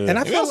 Yeah. And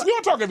I We feel don't, we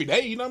don't talk every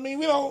day. You know what I mean?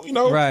 We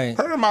don't. Right.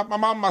 Her and my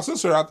mom, and my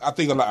sister, I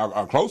think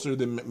are closer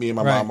than me and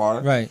my Right, mom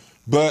are. right.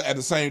 But at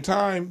the same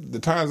time, the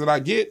times that I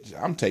get,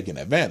 I'm taking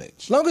advantage.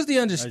 As long as the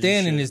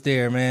understanding is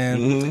there,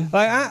 man.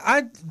 Like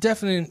I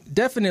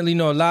definitely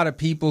know a lot of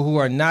people who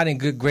are not in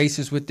good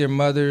graces with their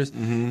mothers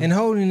and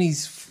holding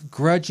these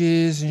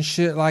grudges and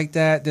shit like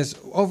that that's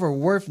over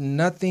worth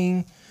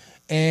nothing.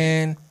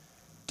 And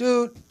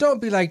dude,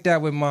 don't be like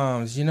that with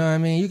moms. You know what I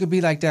mean? You could be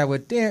like that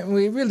with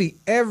really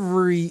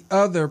every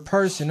other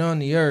person on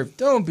the earth.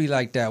 Don't be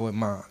like that with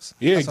moms.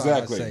 Yeah, That's all I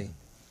exactly. say.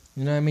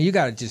 You know what I mean? You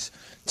gotta just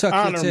tuck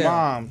Honor your tail.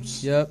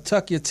 moms. Yep,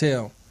 tuck your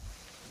tail.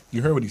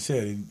 You heard what he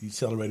said. He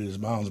celebrated his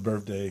mom's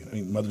birthday,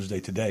 Mother's Day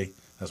today.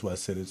 That's why I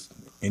said it's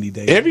any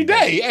day. Every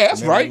day. Yeah,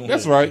 that's Whenever right. you-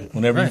 That's right.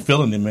 Whenever Right. you're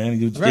feeling it, man.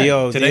 You, Right.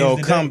 The today's old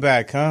the day.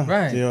 comeback, huh?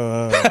 Right.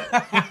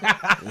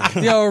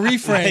 The The old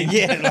refrain.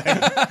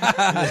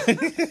 yeah, like,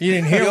 You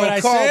didn't hear the what I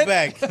old said?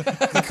 callback.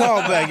 The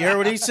callback. You heard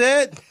what he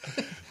said?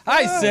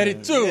 I said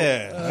it too.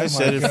 Yeah, I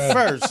said it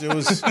first. It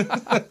was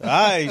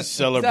I How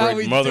celebrate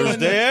we Mother's doing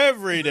Day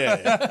every day.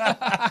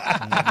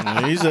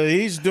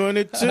 He's doing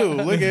it too.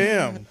 Look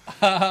at him.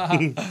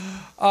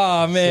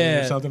 Oh There's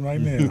man. something right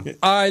now.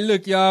 All right,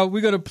 look, y'all.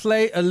 We're gonna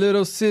play a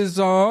little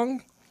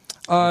song.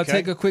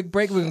 Take a quick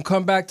break. We're going to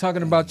come back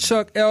talking about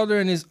Chuck Elder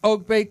and his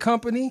Oak Bay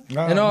Company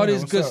and all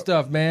this good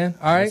stuff, man.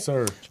 All right? Yes,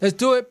 sir. Let's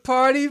do it,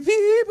 party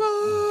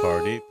people.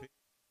 Party.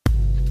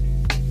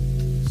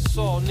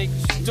 All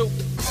niggas do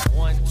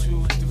 1,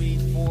 2, 3,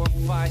 4,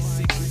 5,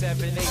 6,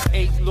 7,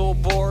 8 little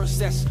bars.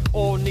 That's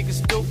all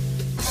niggas do.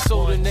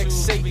 So the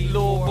next 8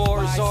 little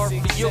bars are for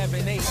you.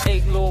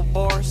 8 little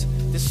bars.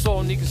 That's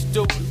all niggas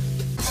do.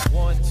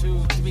 1, 2,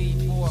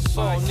 3, 4,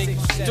 5,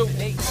 6,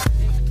 7, 8.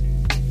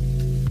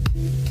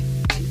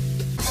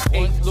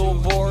 8 little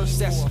bars.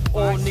 That's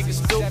all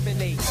niggas do.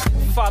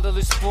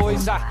 Fatherless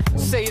boys, I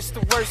say it's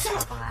the worst.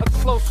 A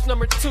close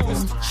number 2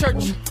 is the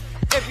church.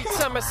 Every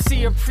time I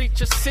see a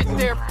preacher sit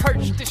there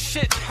perched, this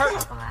shit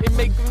hurt. It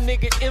make a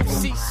nigga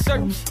MC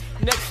search.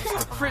 Next is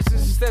the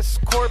prisons, that's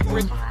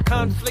corporate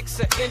conflicts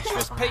of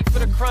interest. Pay for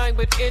the crime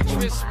with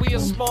interest. We a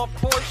small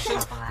portion,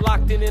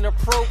 locked in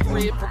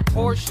inappropriate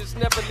proportions.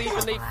 Never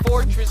leaving a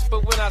fortress,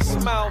 but when I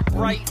smile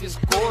bright, it's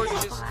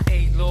gorgeous.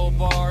 8 little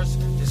bars,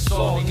 that's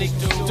all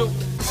niggas do.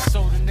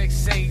 So the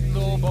next 8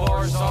 little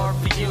bars are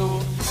for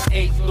you.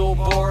 8 little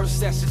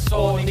bars, that's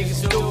all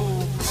niggas do.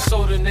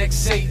 So the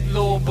next 8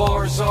 little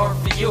bars are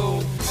for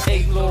you.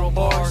 8 little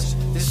bars,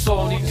 that's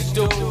all niggas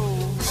do.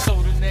 So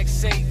the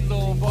next 8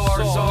 little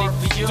bars are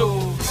for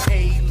you.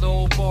 8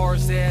 little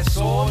bars, that's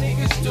all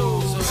niggas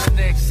do. So the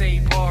next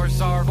 8 bars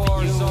are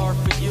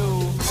for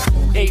you.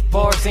 8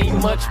 bars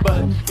ain't much,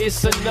 but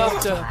it's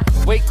enough to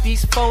wake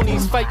these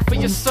phonies. Fight for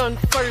your son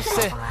first,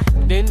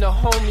 and then the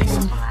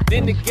homies,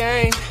 then the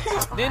gang,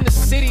 then the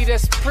city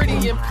that's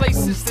pretty in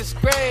places that's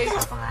gray.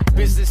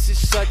 Business is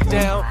shut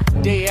down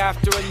day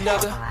after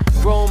another.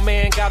 Grown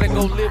man gotta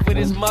go live with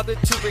his mother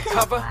to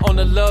recover. On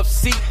the love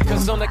seat,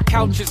 cause on the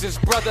couch is his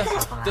brother.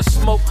 The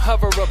smoke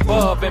hover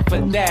above, and for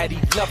that he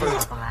love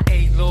her.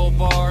 8 little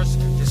bars,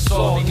 that's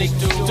all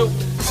niggas do.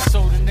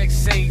 So the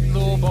next 8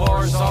 little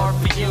bars are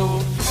for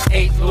you.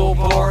 8 little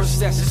bars,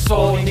 that's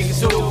all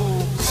niggas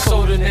do.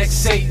 So the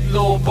next 8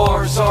 little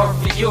bars are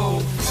for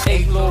you.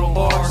 8 little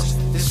bars,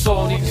 that's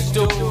all niggas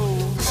do.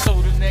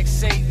 So the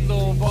next 8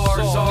 little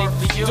bars are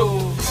for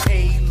you.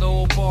 8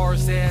 little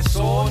bars, that's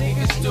all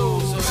niggas do.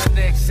 So the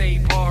next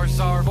 8 bars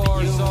are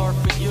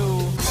for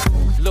you.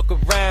 Look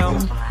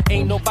around,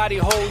 ain't nobody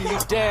holding you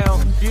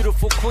down.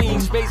 Beautiful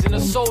queens raising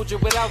a soldier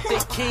without their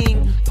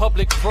king.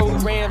 Public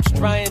programs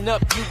drying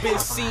up, you've been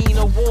seen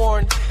or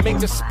warned. Make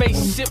a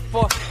spaceship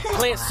or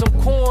plant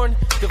some corn.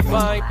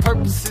 Divine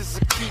purposes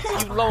will keep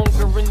you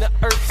longer in the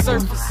earth's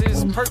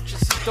surfaces.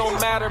 Purchases don't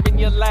matter in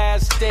your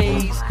last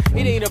days.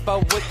 It ain't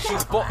about what you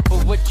bought,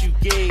 but what you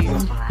gave.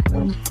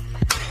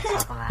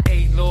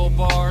 8 little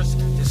bars,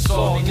 that's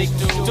all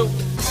niggas do.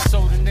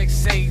 So the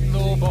next 8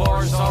 little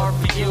bars are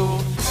for you.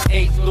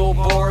 8 little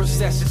bars,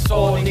 that's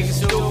all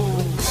niggas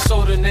do.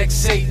 So the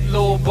next 8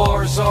 little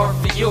bars are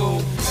for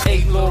you.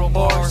 8 little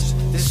bars,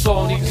 that's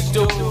all niggas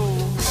do.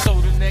 So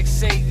the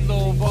next 8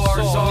 little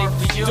bars are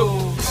for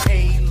you.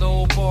 8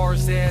 little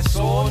bars, that's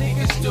all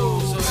niggas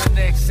do. So the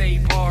next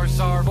 8 bars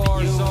are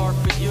for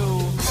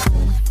you.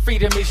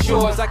 Freedom is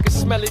yours, I can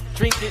smell it,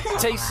 drink it,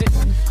 taste it.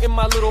 In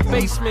my little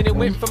basement, it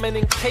went from an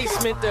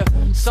encasement to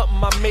something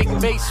I make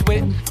base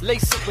with.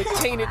 Lace it with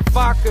tainted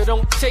vodka,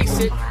 don't chase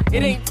it.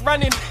 It ain't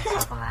running,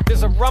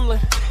 there's a rumbling,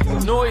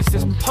 noise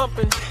that's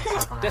pumping.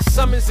 That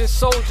summons in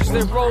soldiers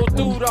that roll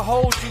through to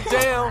hold you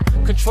down.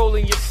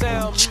 Controlling your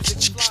sound,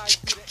 music flies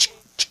through the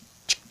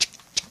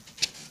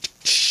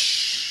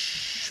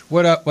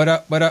What up, what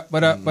up, what up,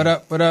 what up, what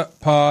up, what up,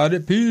 party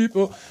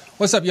people?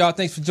 What's up, y'all?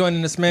 Thanks for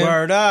joining us, man.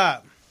 Word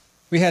up.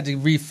 We had to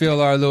refill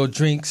our little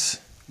drinks.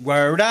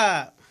 Word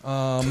up.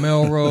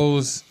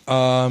 Mellroz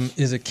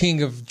is a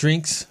king of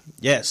drinks.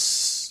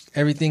 Yes.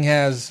 Everything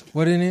has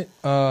what in it?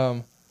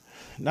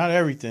 Not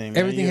everything.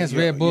 Everything has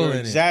Red Bull in it.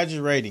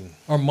 Exaggerating.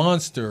 Or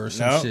Monster or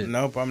some shit.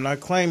 Nope, I'm not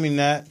claiming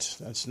that.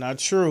 That's not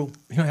true.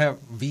 You don't have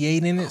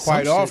V8 in it?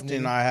 Quite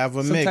often I have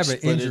a mix. Type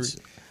of injury.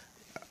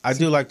 I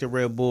do like the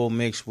Red Bull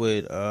mixed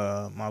with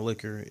my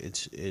liquor.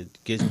 It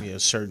gives me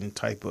a certain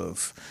type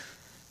of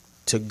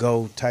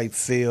to-go type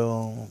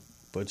feel,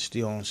 but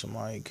still on some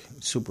like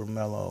super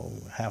mellow,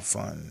 have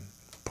fun,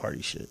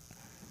 party shit.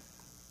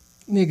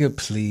 Nigga,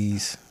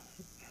 please.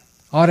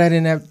 All that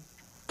in that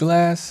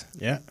glass?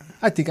 Yeah.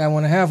 I think I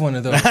want to have one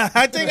of those.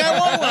 I think I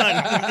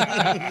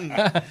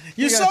want one.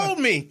 You sold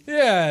me.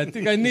 Yeah, I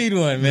think I need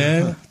one,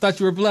 man. Thought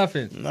you were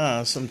bluffing.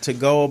 Nah, some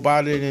to-go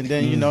about it, and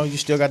then, you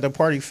still got the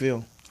party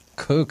feel.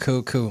 Cool.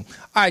 All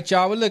right,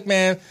 y'all. Well, look,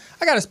 man,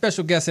 I got a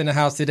special guest in the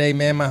house today,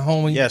 man. My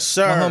homie, yes,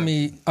 sir. My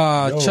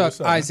homie Chuck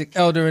Isaac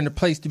Elder in the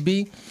place to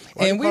be.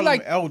 Why and you we call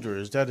like him Elder.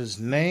 Is that his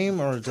name,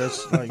 or is that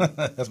like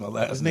That's my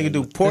last this name. nigga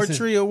do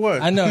poetry or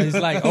what? I know he's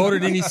like older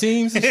than he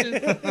seems. And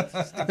shit.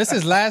 That's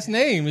his last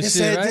name and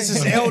shit, right? This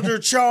is Elder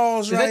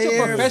Charles, Is right that your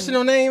here.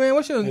 professional name, man?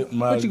 What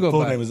you go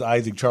full by? name is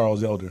Isaac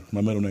Charles Elder.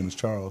 My middle name is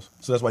Charles.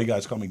 So that's why you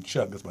guys call me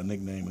Chuck. That's my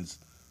nickname is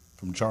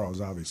from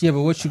Charles, obviously. Yeah,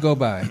 but what you go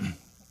by?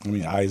 I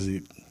mean,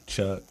 Isaac,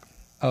 Chuck.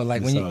 Oh,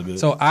 like It's when all you. good.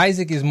 So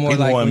Isaac is more Either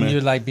like one, when man.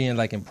 you're like being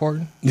like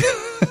important. That's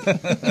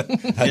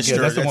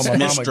the one my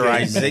mama Mr.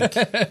 gave me.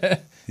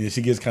 Isaac. Yeah,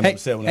 she gets kind of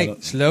upset when I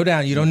don't. Slow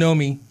down. You don't know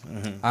me.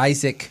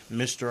 Isaac.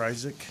 Mr.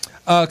 Isaac.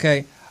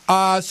 Okay.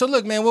 So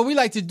look, man, what we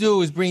like to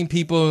do is bring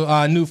people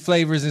new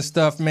flavors and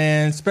stuff,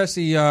 man,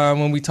 especially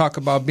when we talk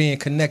about being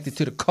connected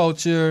to the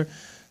culture,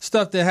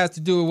 stuff that has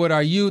to do with what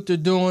our youth are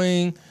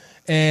doing,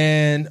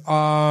 and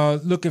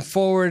looking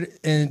forward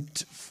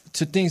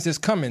to things that's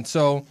coming.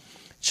 So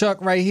Chuck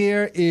right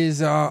here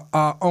is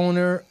our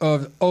owner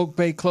of Oak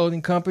Bay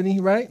Clothing Company,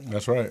 right?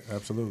 That's right.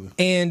 Absolutely.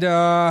 And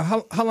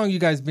how long you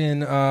guys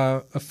been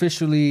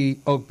officially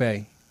Oak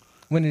Bay?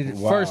 When did it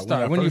first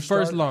start? When you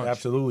first launched?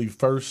 Absolutely.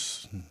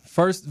 First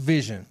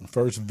vision.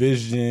 First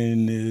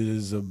vision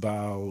is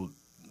about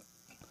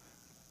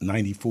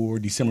 94,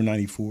 December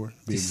 94, to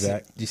be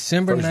exact.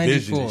 December First 94.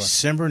 vision.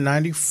 December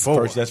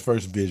 94. That's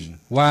first vision.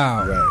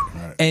 Wow.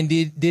 Right. And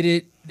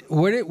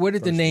where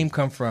did the name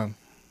come from?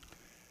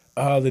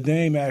 The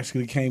name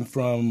actually came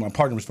from, my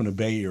partner was from the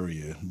Bay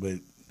Area, but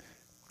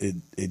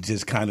it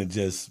just kind of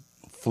just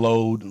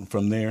flowed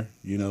from there,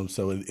 you know.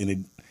 So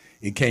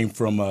it came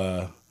from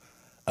a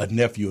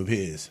nephew of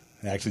his.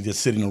 Actually, just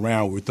sitting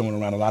around, we're throwing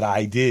around a lot of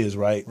ideas,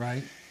 right?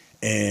 Right.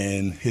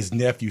 And his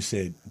nephew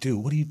said,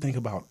 "Dude, what do you think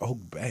about Oak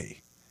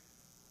Bay?"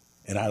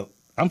 And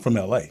I'm from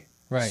L.A.,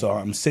 right? So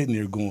I'm sitting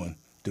there going,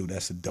 "Dude,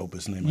 that's the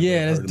dopest name."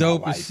 Yeah, that's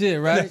dope as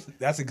shit, right?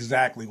 That's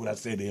exactly what I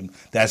said to him.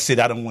 That's it.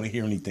 I don't want to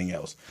hear anything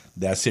else.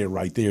 That's it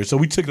right there. So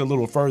we took it a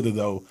little further,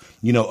 though.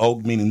 You know,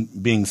 Oak meaning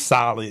being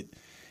solid,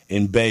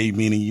 and Bay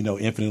meaning, you know,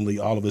 infinitely,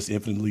 all of us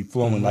infinitely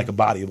flowing like a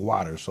body of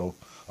water. So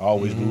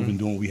always moving,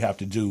 doing what we have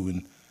to do,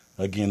 and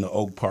again, the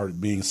Oak part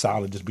being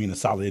solid, just being a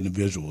solid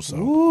individual. So,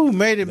 ooh,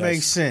 made it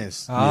make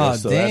sense. Oh,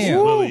 so damn.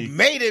 Really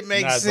Made it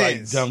make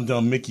sense. Like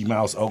dumb Mickey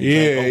Mouse Oak.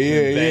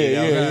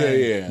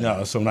 Yeah.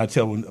 No, so when I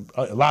tell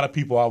a lot of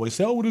people always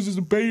say, "Oh, what is this,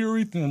 a Bay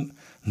Area thing?"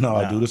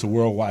 No, dude, it's a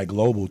worldwide,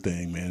 global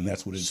thing, man.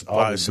 That's what it's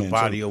always been. It's a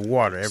body of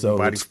water.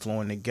 Everybody's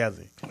flowing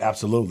together.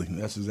 Absolutely,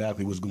 that's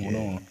exactly what's going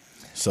on.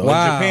 So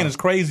Wow. Japan is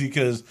crazy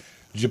because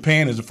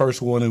Japan is the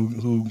first one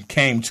who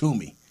came to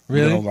me.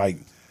 Really? You know, like,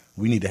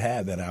 we need to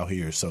have that out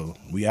here. So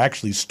we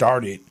actually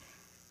started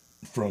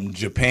from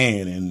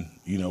Japan and,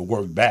 you know,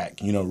 worked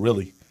back, you know,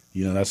 really.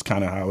 You know, that's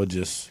kind of how it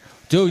just...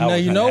 Dude, now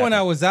you know when happened.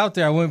 I was out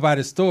there, I went by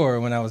the store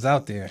when I was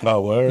out there.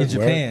 Oh, word? In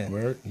Japan.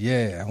 Word.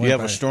 Yeah. You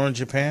have a store in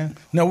Japan?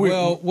 No,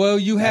 Well,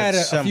 you had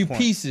At a few some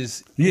point.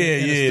 pieces. Yeah,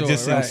 in the store,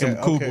 just right? some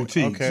cool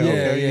boutiques. Yeah.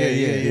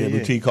 A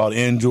boutique called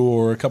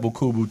Indoor, a couple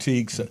cool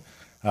boutiques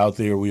out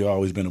there we've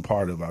always been a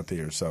part of out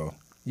there. So,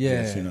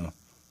 Yeah. yes, you know.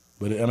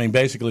 But, I mean,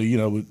 basically, you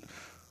know,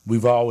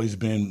 we've always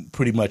been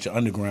pretty much an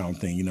underground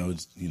thing. You know,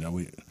 it's, you know,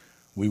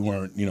 we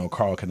weren't, you know,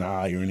 Carl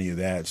Kanai or any of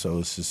that. So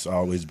it's just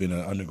always been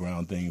an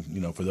underground thing. You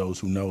know, for those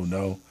who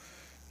know.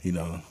 You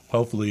know,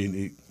 hopefully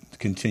it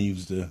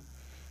continues to,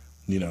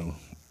 you know,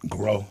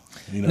 grow.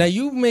 You know? Now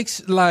you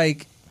mix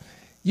like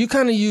you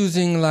kind of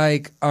using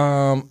like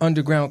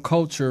underground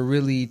culture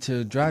really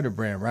to drive the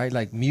brand, right?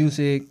 Like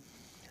music.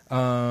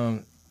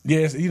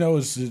 Yes, you know,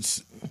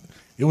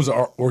 it was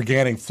an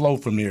organic flow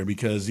from there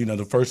because, you know,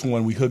 the first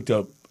one we hooked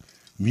up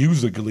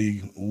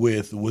musically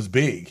with was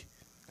Big.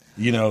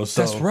 You know,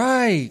 so that's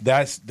right.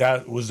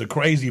 That was the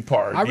crazy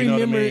part. I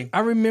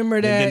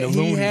remember that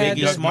he had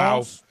Biggie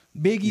Smalls.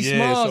 Biggie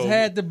Smalls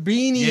had the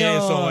beanie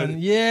on.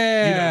 You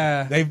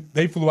know,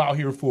 they flew out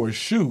here for a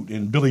shoot,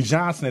 and Billy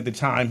Johnson at the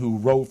time, who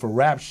wrote for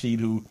Rap Sheet,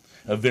 who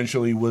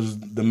eventually was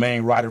the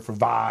main writer for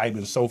Vibe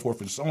and so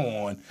forth and so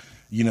on.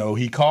 You know,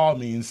 he called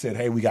me and said,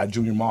 "Hey, we got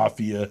Junior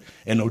Mafia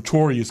and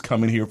Notorious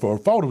coming here for a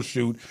photo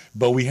shoot,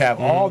 but we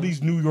have all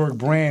these New York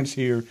brands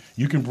here.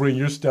 You can bring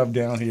your stuff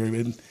down here."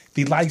 And if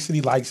he likes it,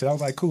 he likes it. I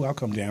was like, cool, I'll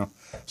come down.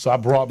 So I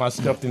brought my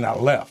stuff, then I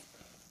left.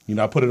 You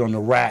know, I put it on the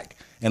rack,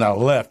 and I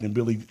left, and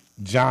Billy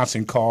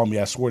Johnson called me,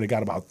 I swear to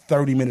God, about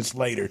 30 minutes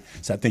later,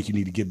 said, "I think you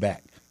need to get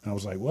back." And I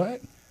was like,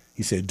 "What?"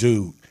 He said,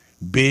 "Dude,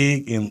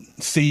 Big and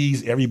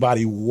C's,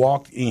 everybody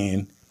walked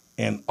in,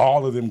 and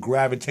all of them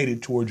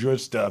gravitated towards your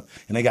stuff,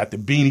 and they got the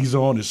beanies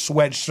on, the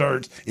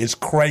sweatshirts. It's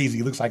crazy.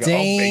 It looks like an Oak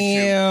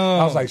Bay shoe."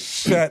 I was like,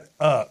 "Shut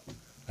up."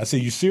 I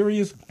said, "You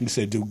serious?" He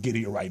said, "Dude, get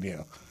here right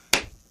now."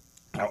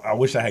 I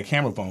wish I had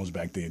camera phones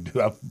back then, dude.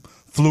 I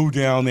flew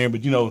down there,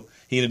 but, you know,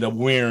 he ended up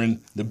wearing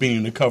the beanie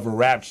on the cover of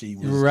Rap Sheet.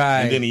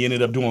 Right. And then he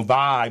ended up doing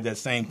Vibe, that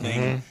same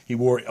thing. He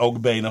wore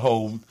Oak Bay and that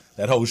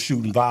whole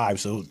shooting Vibe,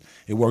 so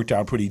it worked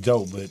out pretty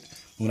dope. But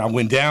when I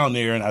went down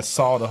there and I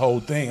saw the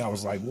whole thing, I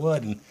was like,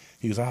 "What?" And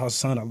he was like, "Oh,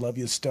 son, I love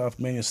your stuff,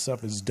 man. Your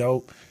stuff is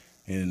dope."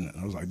 And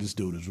I was like, this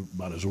dude is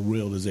about as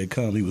real as they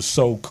come. He was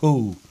so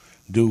cool.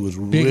 Dude was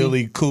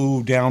really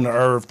cool, down to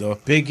earth.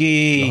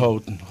 Biggie.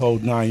 The whole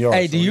 9 yards.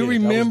 Hey, do you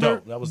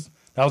remember? That was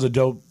a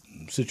dope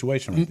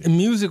situation right there.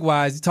 Music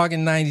wise,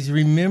 talking 90s.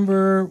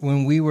 Remember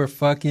when we were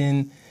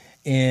fucking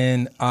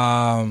in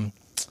what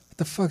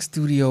the fuck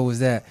studio was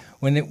that?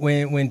 When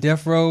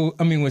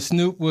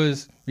Snoop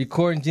was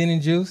recording Gin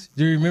and Juice.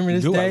 Do you remember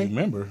this day? I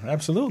remember.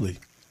 Absolutely.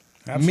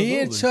 Me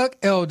and Chuck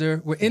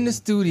Elder were in the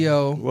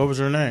studio. What was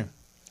her name?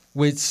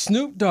 With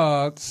Snoop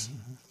Dogg's.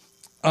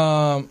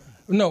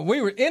 No,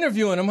 we were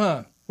interviewing him,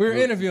 huh? We were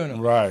interviewing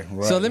him. Right.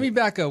 So let me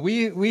back up.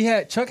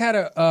 Chuck had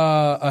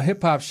a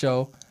hip hop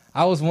show.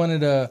 I was one of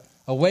the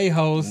away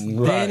hosts.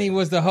 Right. Danny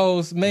was the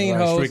host, main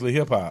host. Strictly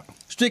hip hop.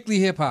 Strictly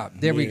hip hop.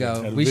 There we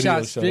go. had a We video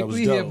shot show. That was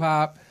strictly dope. hip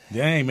hop.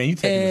 Dang, man, you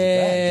taking us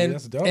back, dude.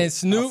 That's dope. And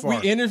Snoop, we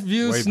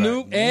interviewed Way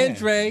Snoop back. and Man.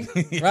 Dre,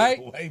 Yeah,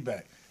 right? way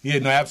back. Yeah,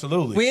 no,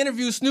 absolutely. We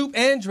interviewed Snoop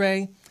and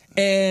Dre.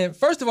 And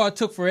first of all, it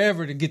took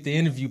forever to get the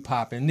interview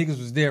popping. Niggas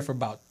was there for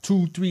about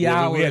 2-3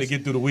 hours. We had to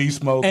get through the weed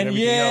smoke and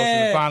everything else.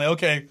 And finally,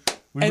 okay,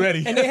 we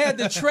ready. And they had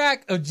the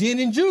track of Gin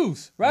and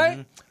Juice, right?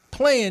 Mm-hmm.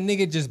 Playing,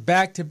 nigga, just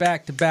back to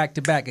back to back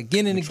to back,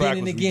 again and the track again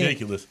and was again.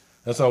 ridiculous.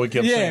 That's all we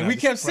kept saying. Yeah, we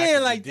kept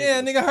saying like,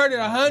 damn, nigga heard it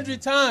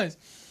 100 times.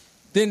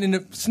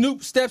 Then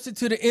Snoop steps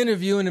into the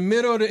interview in the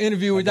middle of the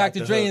interview with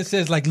Dr. Dre and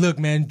says like, look,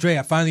 man, Dre,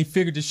 I finally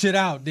figured the shit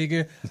out,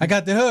 nigga. I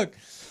got the hook.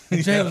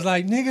 And Dre was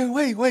like, nigga,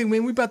 wait,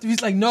 man, we about to.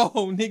 He's like, no,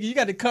 nigga, you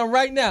got to come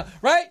right now,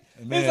 right?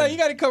 He's like, you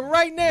got to come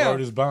right now.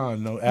 Word is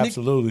bond, no,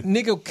 absolutely.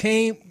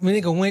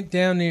 Nigga went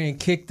down there and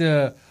kicked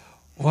the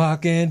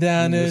walking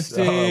down the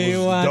street,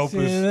 watching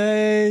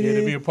ladies. Yeah,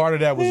 to be a part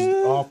of that was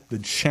off the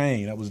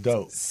chain. That was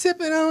dope.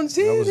 Sipping on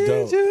gin That was and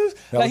dope. juice.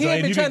 That Like was he dope.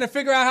 ain't been trying to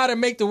figure out how to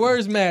make the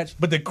words match.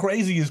 But the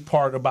craziest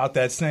part about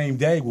that same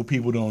day, what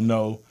people don't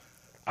know,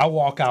 I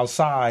walk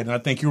outside, and I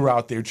think you were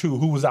out there too.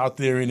 Who was out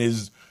there in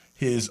his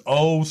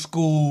old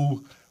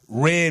school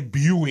red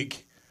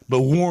Buick, but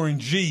Warren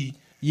G,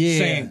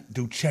 saying,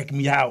 dude, check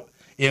me out.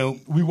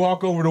 And we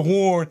walk over to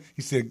Warren.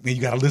 He said, man,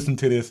 you got to listen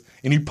to this.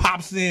 And he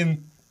pops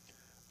in,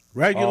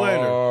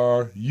 Regulator.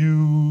 Are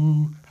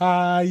you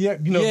high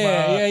yet? You know,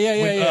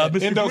 yeah.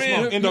 Mr. Indo Green.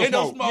 Smoke.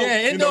 Indo Smoke.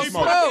 Yeah, Indo He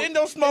Smoke. popped the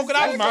Indo Smoke, and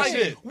I was That's my like,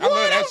 shit. I what?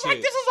 love that I was like,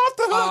 shit. this is off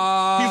the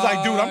hook. He's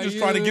like, dude, I'm just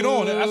trying to get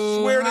on it. I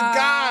swear to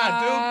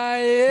God,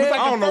 dude. It was like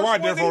I don't the know why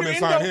first one Death Row in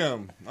didn't the sign Indo.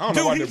 him. I don't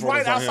know why Dude, he's Death Row right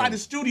didn't sign outside him. the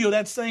studio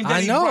that same day.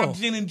 I He know. dropped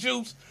Gin and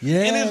Juice.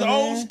 Yeah, in his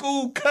old man.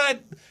 school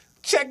cut.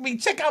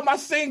 Check out my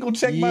single.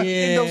 Check my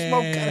Indo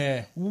Smoke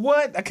cut.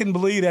 What? I couldn't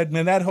believe that,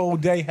 man. That whole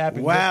day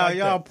happened. Wow, just like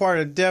y'all that. part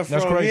of Death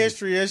That's Row crazy.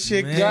 history. That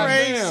shit Man.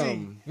 crazy.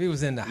 Goddamn. We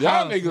was in the Y'all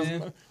house, niggas.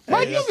 man.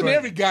 Mike, you in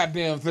every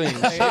goddamn thing.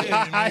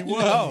 I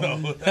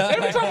know.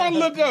 Every time I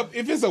look up,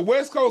 if it's a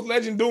West Coast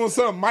legend doing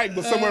something, Mike,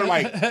 but somewhere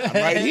like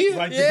right here.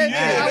 Like,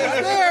 Yeah, I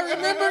was there,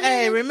 remember?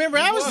 Hey, remember,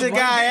 I was the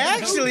guy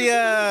actually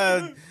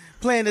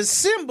playing the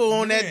cymbal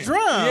on that drum.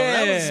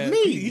 Yeah. That was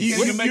me.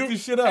 You can make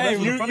this shit up. That's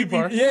the funny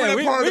part. Yeah, That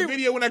we- part of we- the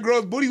video when that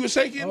girl's booty was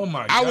shaking. Oh,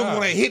 my I was God.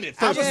 when I hit it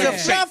I first. was It the made it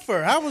shake.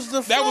 fluffer. I was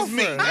the fluffer. That was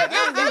me.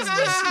 That's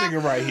this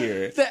nigga right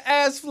here. the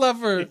ass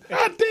fluffer.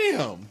 God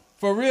damn.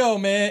 For real,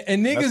 man.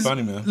 And niggas, That's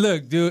funny, man.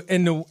 Look, dude,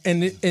 and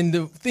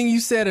the thing you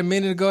said a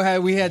minute ago,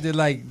 how we had to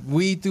like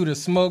weed through the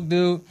smoke,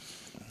 dude.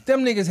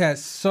 Them niggas had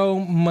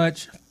so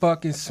much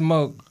fucking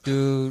smoke,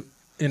 dude,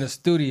 in a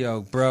studio,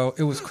 bro.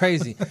 It was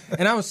crazy.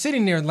 And I was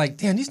sitting there like,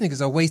 damn, these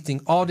niggas are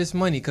wasting all this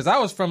money. Because I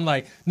was from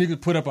like,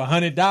 niggas put up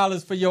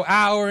 $100 for your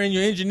hour and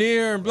your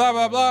engineer and blah,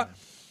 blah, blah.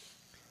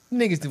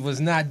 Niggas was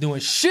not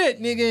doing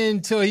shit, nigga,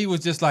 until he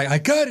was just like, I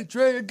got it,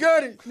 Dre, I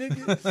got it,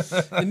 nigga.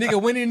 The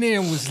nigga went in there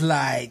and was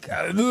like,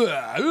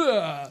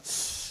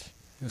 This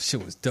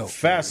shit was dope.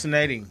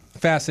 Fascinating.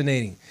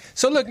 Fascinating.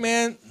 So look,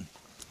 man.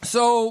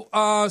 So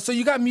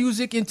you got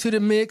music into the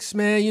mix,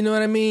 man. You know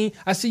what I mean?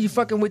 I see you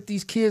fucking with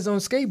these kids on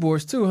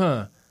skateboards too,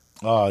 huh?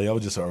 Oh, yeah, it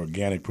was just an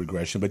organic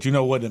progression. But you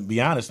know what? To be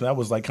honest, that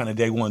was like kind of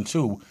day one,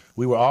 too.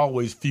 We were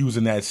always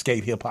fusing that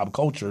skate hip-hop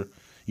culture,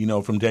 you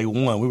know, from day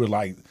one. We were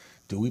like,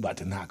 dude, we about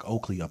to knock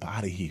Oakley up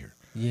out of here.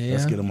 Yeah.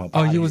 Let's get him up Oh,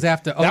 out of you here. was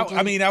after Oakley?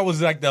 I mean, that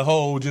was like the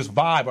whole just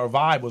vibe. Our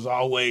vibe was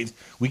always,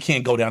 we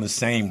can't go down the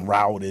same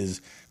route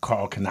as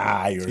Carl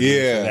Kanai or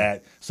this or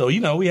that. So, you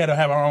know, we had to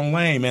have our own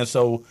lane, man.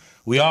 So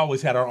we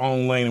always had our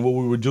own lane and what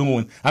we were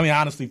doing. I mean, I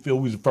honestly feel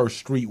we was the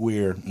first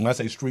streetwear, when I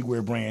say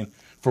streetwear brand,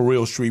 for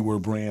real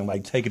streetwear brand,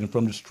 like taking it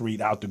from the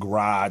street out the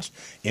garage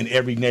in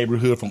every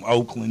neighborhood from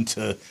Oakland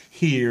to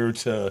here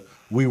to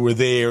we were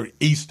there,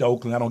 East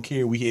Oakland. I don't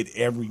care. We hit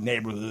every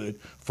neighborhood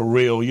for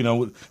real, you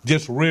know,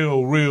 just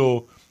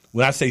real.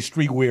 When I say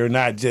streetwear,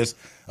 not just,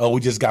 we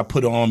just got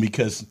put on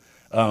because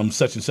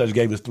such and such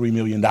gave us $3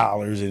 million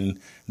and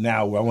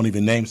now I won't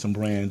even name some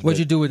brands. What'd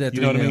you do with that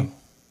You know $3 what I mil? mean?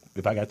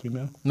 If I got $3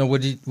 million? No,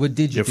 what did you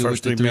Your do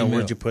first with the $3 million, mil?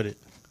 where'd you put it?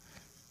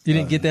 You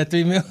didn't get that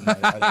 $3 mil?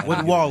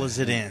 What wall is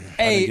it in?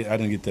 Hey, I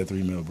didn't get that $3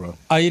 million, bro.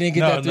 oh, you didn't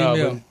get that $3 No,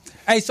 mil.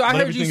 Hey, so I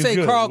but heard you everything is say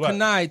good. Carl What?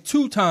 Kanai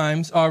 2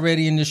 times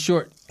already in this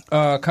short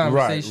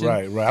conversation.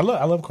 Right. I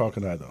love Carl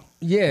Kanai, though.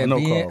 Yeah, I know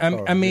man.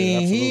 Carl. I mean, Yeah,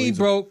 absolutely. he He's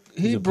broke.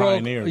 he's a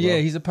pioneer, bro. Yeah,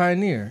 he's a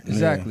pioneer.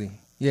 Exactly.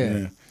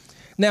 Yeah.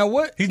 Now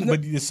what?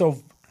 But it's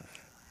so,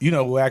 you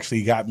know, who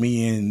actually got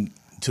me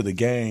into the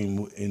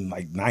game in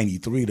like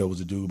 '93? There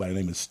was a dude by the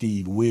name of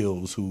Steve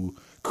Wills who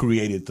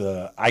created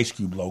the Ice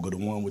Cube logo, the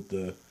one with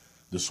the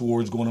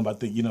swords going up. I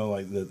think you know,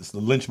 like it's the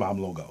Lynch Mob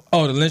logo.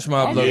 Oh, the Lynch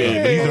Mob logo.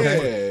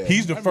 Yeah, Yeah.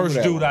 he's the first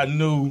that dude one. I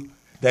knew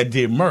that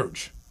did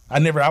merch.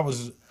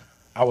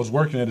 I was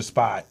working at a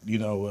spot, you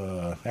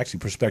know, actually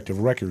Perspective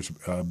Records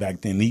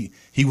back then.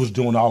 He was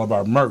doing all of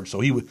our merch,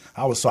 so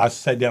I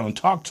sat down and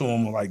talked to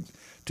him like,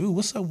 dude,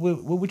 what's up?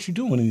 What you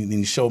doing? And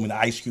he showed me the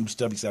Ice Cube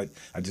stuff. He said,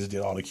 I just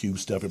did all the Cube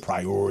stuff at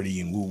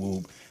Priority and woo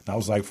woo. I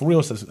was like, for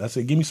real? So I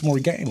said, give me some more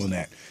game on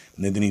that.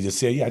 And then he just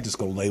said, yeah, I just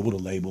go label to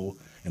label,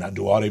 and I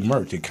do all their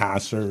merch, the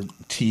concert,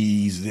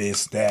 tees,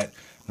 this, that.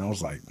 And I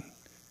was like,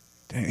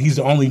 damn, he's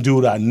the only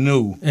dude I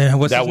knew that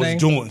was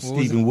doing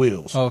Stephen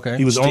Wills. Oh, okay.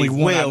 He was the only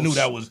one I Wills. knew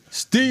that was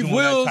Steve doing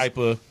Wills. that type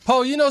of,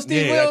 Poe, you know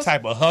Steve Wills? that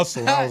type of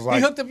hustle. And I was like,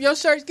 he hooked up your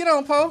shirts. Get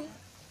on, Poe.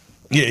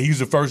 yeah, he was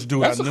the first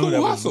dude That's I a knew cool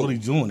that hustle. was really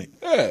doing it.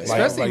 Yeah,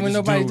 especially when this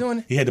nobody's dude, doing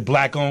it. He had the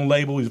black on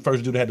label. He was the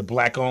first dude that had the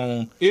black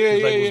on. Yeah,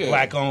 His label yeah. was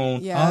black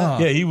on. Yeah.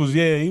 Yeah, he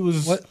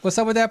was. What's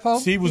up with that, Poe?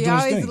 He was He doing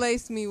his always thing.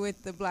 laced me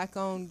with the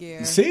black-owned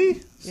gear.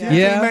 See?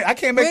 Yeah. I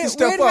can't make this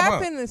stuff What up. Huh?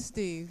 happened to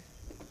Steve?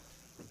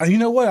 You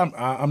know what?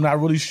 I'm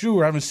not really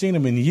sure. I haven't seen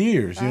him in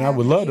years. You know, I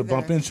would love to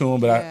bump into him,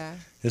 but Yeah.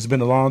 it's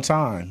been a long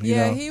time. You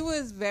know? He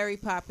was very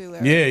popular.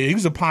 Yeah, he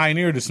was a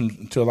pioneer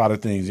to a lot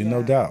of things, no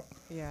Yeah. doubt.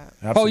 Yeah.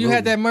 Absolutely. Poe, you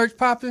had that merch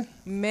popping?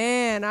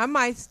 Man, I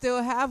might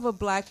still have a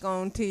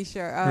black-owned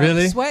T-shirt,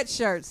 Really?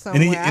 sweatshirt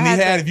somewhere. And he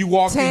had, the if you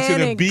walked into tan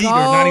the and Beat or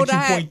gold.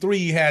 92.3,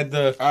 he had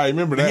the. I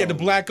remember that. He had the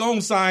one.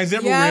 black-owned signs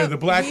everywhere. Yeah, the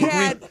black he and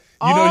green. had You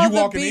know, all you the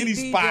walk in Beat any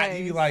spot, DJs.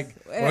 he like,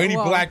 or any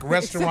Well, black except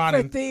restaurant, for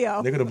and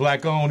Theo. look at the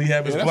black-owned. He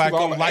had his Yeah, that's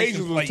what all black-owned the license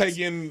Asians was plates.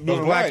 taking Those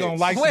doing black-owned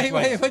rights. license Wait,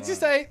 plates. what'd you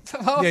say?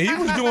 Oh. Yeah,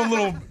 he was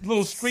doing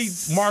little street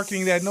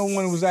marketing that no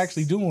one was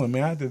actually doing,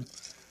 man. I had to,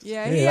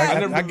 Yeah, Yeah, he I had,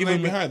 never I give been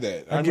him- behind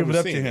that. I give it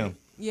up to him.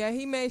 yeah,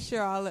 he made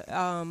sure all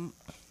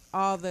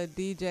the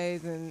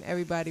DJs and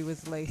everybody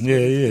was laced. Yeah,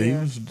 with his yeah, he gear.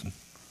 was.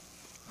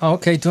 Oh,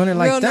 okay, doing it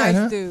like real that, nice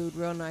huh? dude.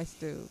 Real nice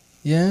dude.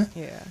 Yeah.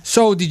 Yeah.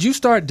 So, did you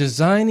start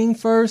designing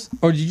first,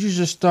 or did you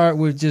just start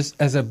with just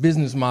as a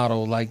business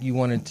model, like you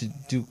wanted to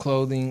do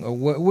clothing, or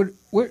what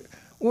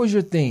was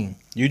your thing?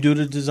 You do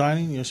the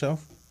designing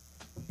yourself?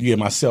 Yeah,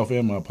 myself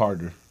and my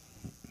partner.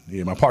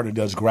 Yeah, my partner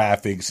does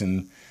graphics,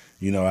 and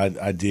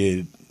I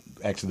did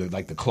actually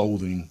like the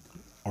clothing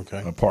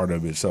part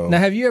of it. So Now,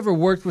 have you ever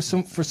worked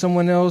with for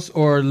someone else,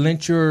 or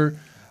lent your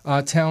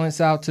talents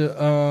out to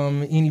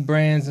any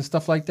brands and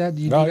stuff like that?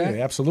 Do you do that?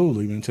 yeah,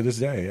 absolutely. Man, to this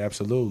day,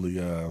 absolutely.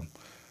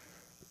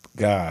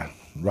 God,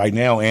 right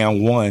now,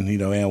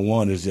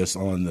 DWann is just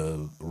on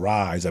the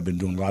rise. I've been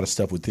doing a lot of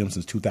stuff with them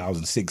since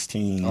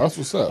 2016. Oh, that's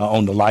what's up. I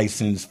own the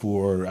license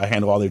I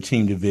handle all their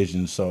team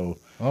divisions, so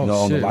Oh, I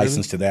own the shit,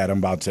 license to that. I'm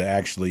about to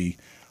actually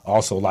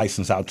also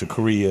license out to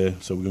Korea,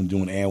 so we're going to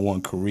do an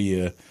DWann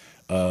Korea.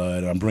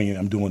 And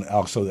I'm doing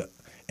also the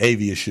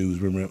Avia shoes.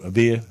 Remember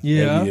Avia?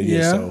 Yeah,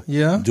 Avia, so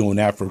yeah. I'm doing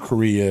that for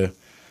Korea.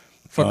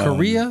 For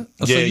Korea?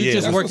 So you're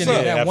just That's working what's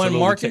in up. that one Absolutely.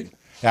 market?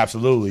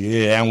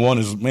 Absolutely, yeah. And one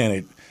is,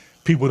 man,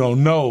 people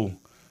don't know,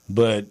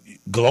 but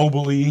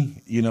globally,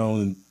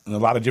 in a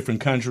lot of different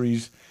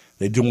countries,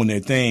 they're doing their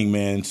thing,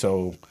 man.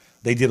 So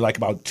they did like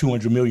about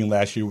 200 million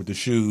last year with the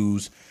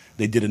shoes.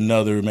 They did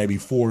another maybe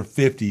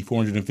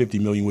 450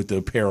 million with the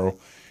apparel.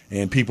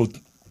 And people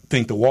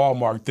think the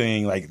Walmart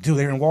thing, like, dude,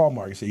 they're in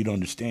Walmart. I say, you don't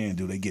understand,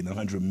 dude. They're getting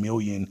 100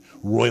 million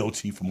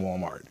royalty from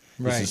Walmart.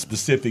 Right. It's a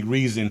specific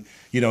reason.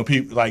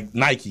 People like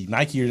Nike.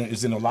 Nike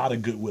is in a lot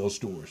of Goodwill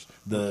stores,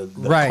 the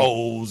Right.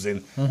 Kohl's,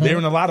 and they're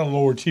in a lot of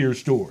lower tier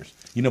stores.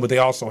 But they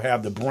also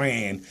have the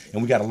brand,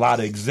 and we got a lot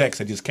of execs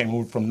that just came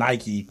over from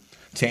Nike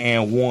to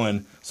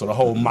DWann. So the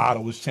whole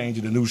model is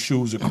changing. The new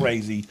shoes are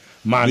crazy.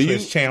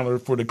 Montrezl Chandler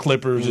for the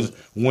Clippers is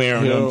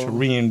wearing them.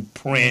 Taurean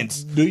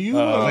Prince.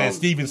 Lance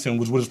Stevenson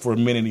was with us for a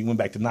minute. He went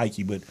back to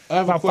Nike, but I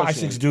have a about 5,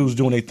 question. 6 dudes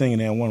doing their thing in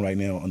DWann right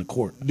now on the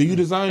court. Do you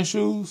design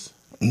shoes?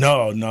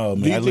 No, man.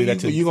 Do I you leave that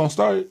think to you gonna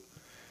start?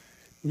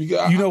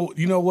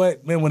 You know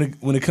what, man?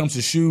 When it comes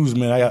to shoes,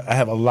 man, I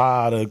have a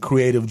lot of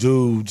creative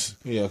dudes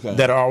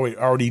that are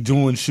already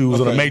doing shoes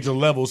on a major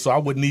level. So I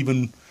wouldn't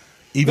even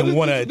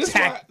want to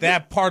attack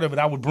that part of it.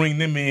 I would bring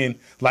them in,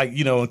 like, and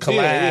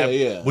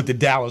collab with the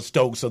Dallas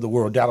Stokes of the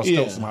world. Dallas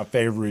Stokes is my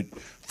favorite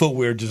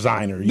footwear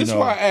designer. This is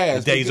why I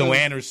asked, the Dazo because-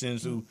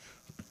 Andersons, who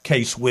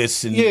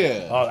K-Swiss, and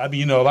Yeah.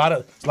 a lot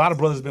of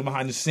brothers been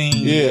behind the scenes.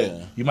 Yeah.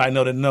 that you might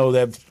know that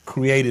have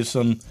created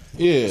some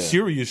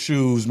serious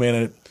shoes, man.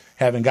 That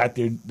haven't got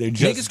their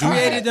just Niggas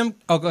created them.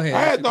 Oh, go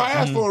ahead. I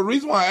asked for a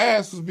reason why I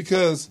asked was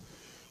because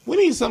we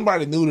need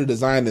somebody new to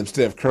design them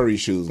Steph Curry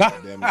shoes.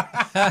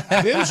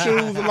 Goddammit. Them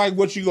shoes are like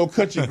what you go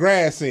cut your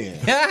grass in.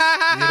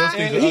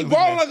 And he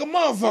balling like a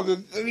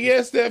motherfucker.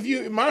 Yeah, Steph,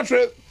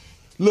 Montrezl.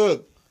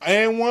 Look,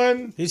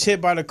 DWann. He's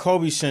hit by the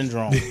Kobe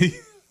syndrome.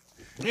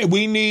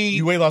 We need.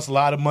 You ain't lost a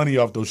lot of money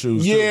off those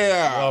shoes. Yeah.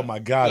 Too. Oh my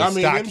God. I The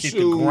mean, stock them hit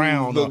shoes the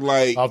ground look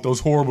like- off those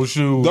horrible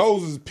shoes.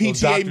 Those is Those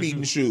PTA doctor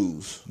meeting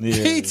shoes. Yeah.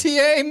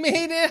 PTA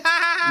meeting.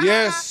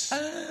 Yes,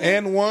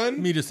 DWann.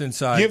 Meet us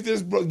inside.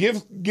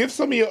 Give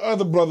some of your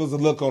other brothers a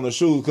look on the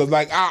shoes because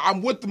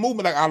I'm with the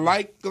movement. Because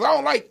I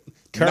don't like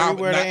Curry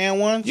wear the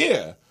DWanns?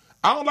 Yeah,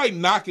 I don't like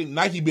knocking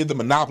Nike being the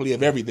monopoly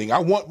of everything.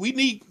 We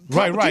need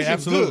Right, competition's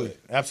absolutely. good.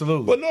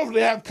 Absolutely. But in order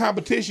to have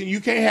competition,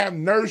 you can't have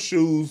nurse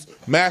shoes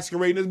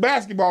masquerading as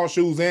basketball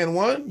shoes.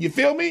 DWann, you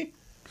feel me?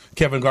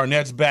 Kevin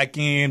Garnett's back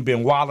in.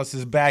 Ben Wallace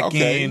is back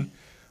Okay. in.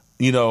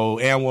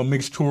 And one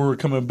mixed tour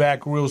coming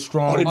back real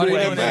strong. they Oh, doing they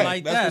that doing back. it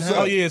like That's that, what's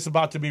huh? Oh yeah, it's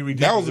about to be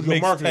ridiculous. That was a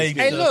good marketing Mixtape. scheme.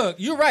 Hey, look,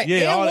 you're right.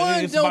 Yeah, all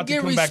N1 it's about don't to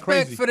get come back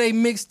respect crazy. for their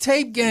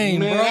mixtape game,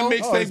 Man, bro.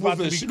 that mixtape it's about was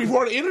to the be shit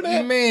before the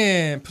internet.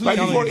 Man, please. Like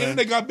before the man.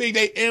 internet got big,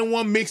 they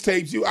N1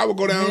 mixtapes. I would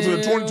go down to the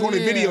Hell 2020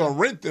 yeah. video and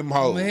rent them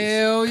hoes.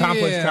 Hell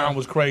Complex yeah. Con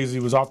was crazy.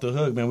 It was off the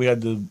hook, man. We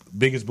had the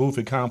biggest booth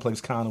at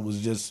Complex Con. It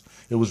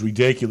was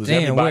ridiculous.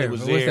 Damn, Everybody where?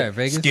 was Where's there. that,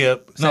 Vegas?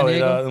 Skip. San No,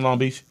 Diego? in Long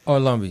Beach. Or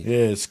Long Beach.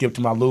 Yeah, Skip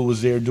to my Lou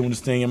was there doing this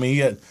thing. I mean,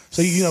 yeah.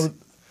 So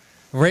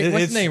What's it's-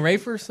 his name?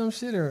 Rafer or some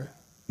shit? Or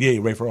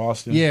Ray for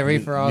Austin. Yeah,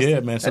 Rafer Austin. Yeah,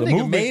 man. So that the nigga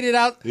movement made it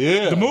out.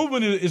 Yeah. The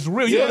movement is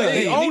real. Yeah,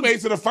 They he own made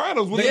it to the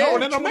finals with They the own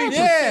that don't mean 20%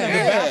 Yeah. of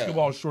the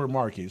basketball short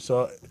market.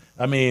 So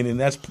I mean, and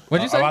that's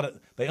What'd you say? a lot of.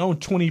 They own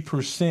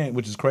 20%,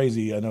 which is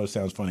crazy. I know it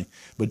sounds funny,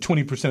 but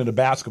 20% of the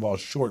basketball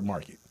short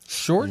market.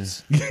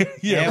 Shorts?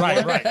 Yeah,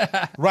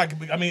 right.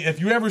 I mean,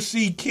 if you ever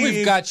see kids,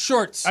 We've got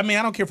shorts. I mean,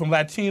 I don't care from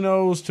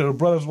Latinos to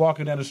brothers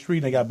walking down the street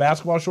and they got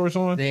basketball shorts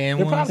on. They're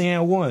They're N1s. probably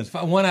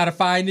N1s. 1 out of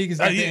 5 niggas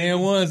got the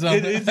N1s on.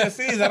 It just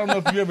is. I don't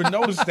know if you ever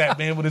noticed that,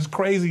 man, but it's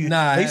crazy.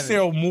 Nah, I they haven't.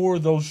 sell more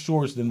of those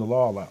shorts than the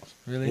law allows.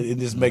 Really? It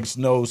just makes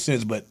no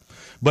sense.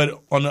 But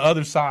on the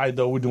other side,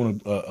 though, we're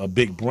doing a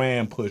big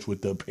brand push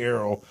with the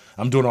apparel.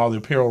 I'm doing all the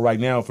apparel right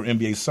now for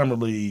NBA Summer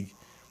League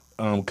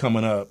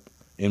coming up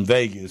in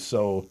Vegas.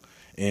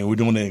 And we're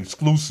doing an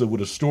exclusive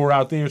with a store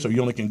out there, so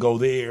you only can go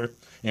there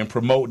and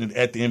promote it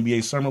at the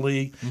NBA Summer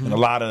League. Mm-hmm. And a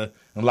lot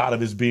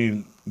of it's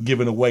being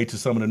given away to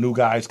some of the new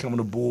guys coming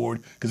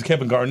aboard because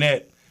Kevin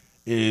Garnett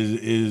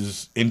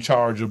is in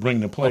charge of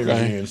bringing the players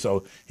in,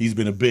 so he's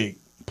been a big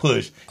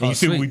push. And you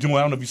see what we're doing.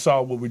 I don't know if you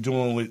saw what we're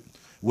doing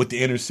with the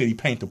inner city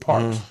paint the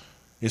parks.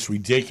 It's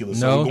ridiculous.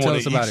 No, so we're tell going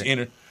us to about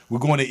it. We're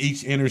going to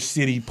each inner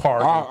city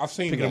park. Oh, I've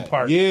seen picking that.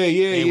 apart. Yeah,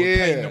 and we're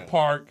painting yeah. the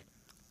park.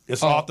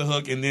 It's off the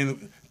hook, and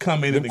then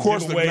come in and Of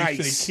course, give the away to nice.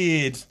 the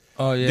kids.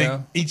 Oh,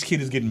 yeah. Each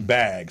kid is getting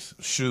bags,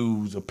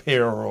 shoes,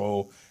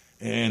 apparel,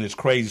 and it's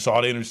crazy. So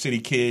all the inner city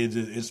kids,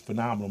 it's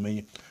phenomenal,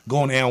 man. Go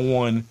on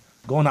N1,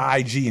 go on the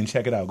IG and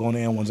check it out. Go on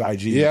N1's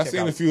IG. Yeah, and I've check seen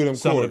out a few of them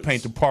Some of courts. the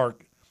paint the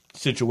park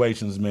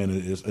situations, man.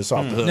 It's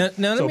off the hook.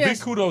 Now, let so me big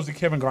ask- kudos to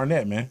Kevin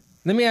Garnett, man.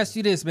 Let me ask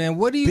you this, man.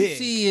 What do you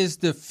see is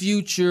the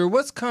future?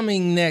 What's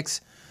coming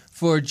next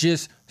for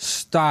just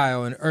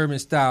style and urban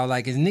style?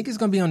 Like, is niggas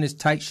gonna be on this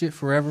tight shit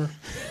forever?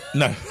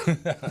 No,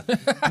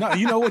 no.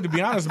 You know what? To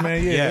be honest,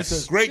 man, yeah, Yes.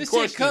 it's Great This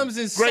question. shit comes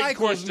in Great cycles,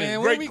 question. man.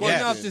 Great When we getting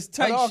question. off this it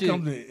tight all shit?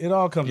 comes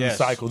in Yes.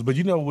 cycles. But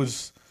you know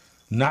what's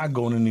not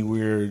going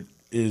anywhere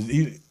is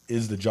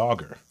the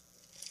jogger.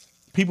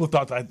 People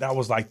thought that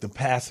was like the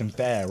passing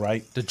fad,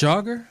 right? The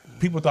jogger?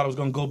 People thought it was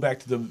going to go back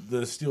to the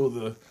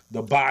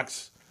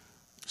box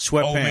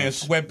old man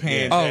Sweatpants.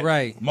 sweatpants. Oh, that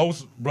right.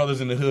 Most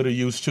brothers in the hood are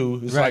used to.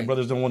 It's Right. like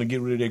brothers don't want to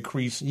get rid of their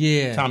crease.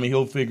 Yeah. Tommy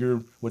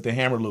Hilfiger with the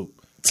hammer loop.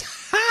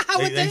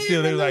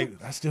 They're like,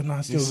 I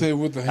still. say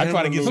with the I try to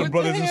hammer get loop. some With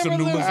brothers the in some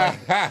hammer new loop. looks.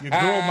 Like, your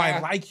girl might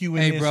like you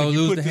in Hey, this. bro, and you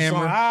lose put the this hammer.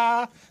 on.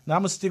 Now I'm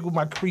gonna stick with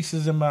my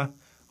creases and my.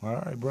 All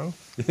right, bro.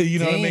 You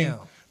know what I mean? Damn.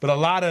 But a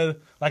lot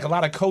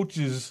of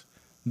coaches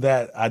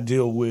that I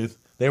deal with,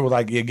 they were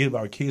like, yeah, give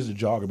our kids a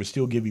jogger, but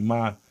still give me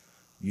my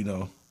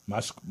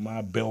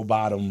bell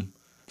bottom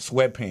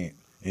sweatpant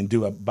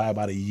and buy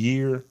about a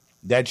year.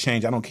 That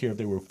changed. I don't care if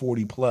they were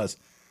 40 plus.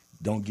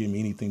 Don't give me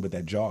anything but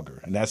that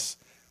jogger, and that's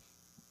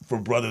for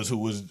brothers who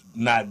was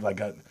not like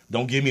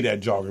don't give me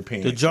that jogger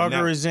pant. The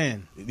jogger is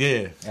in.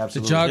 Yeah, The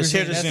absolutely. jogger's It's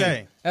here in. to That's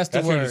stay. That's the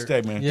That's here word. to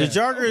stay, man. Yeah. The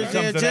jogger When it is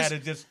comes in. to Just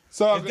that, it's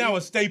So- now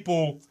a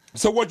staple.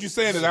 So what you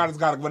saying is I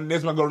just got to, when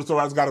next time I go to the store,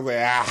 I just got to say,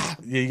 Yeah,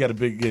 you got a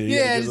big.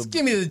 Yeah, just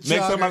give me the next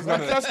time I jogger. just got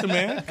to. custom,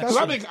 man. Because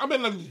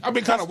I've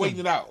been kind of waiting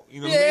it out.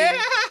 You know what I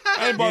mean?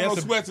 I ain't bought Yeah, no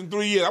it's a- sweats in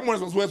 3 years. I'm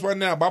wearing some sweats right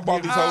now, but I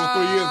bought these hoes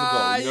 3 years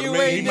ago. You know you what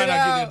I waiting mean? it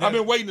out. I've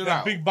been waiting it That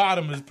out. big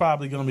bottom is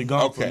probably going to be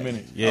gone for a Okay.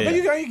 minute. Yeah. But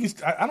you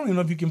can, I don't even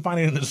know if you can find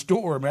it in the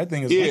store. Man, that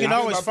thing is. Yeah. You can I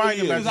always think about find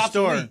them 3 at the years.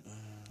 store. It's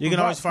You can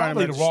always find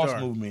them Probably at the the Ross store.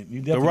 movement. You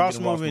The definitely Ross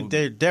get movement,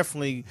 they're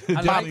definitely I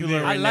like,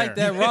 popular. I in like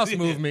there. that Ross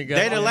movement, guys.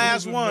 They the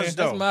last ones,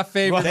 though. That's my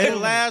favorite. They the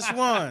last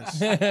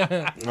ones.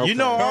 You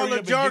know, all Hurry the up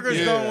and get joggers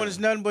there. going when it's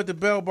nothing but the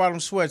bell bottom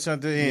sweats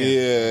at the end.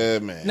 Yeah,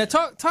 man. Now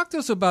talk to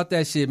us about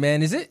that shit,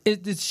 man. Is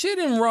shit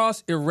in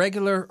Ross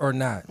irregular or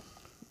not?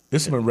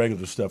 There's some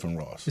irregular stuff in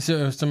Ross.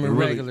 It's some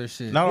irregular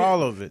shit. Not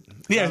all of it.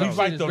 Yeah, No, he's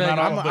right though. Not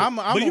all of it. I'm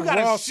But you a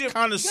gotta Ross shift-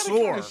 connoisseur.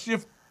 You gotta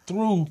shift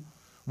through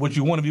what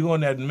you want to be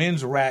on that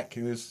men's rack.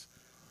 And it's,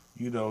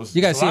 You got to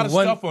it's see a lot of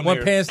one stuff on one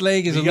there. pants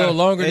leg is You a little gotta-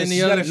 longer than the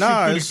You gotta other. shift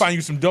through to it's- find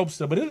you some dope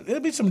stuff, but it'll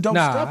be some dope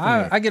stuff in Nah,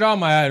 there. I get all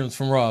my items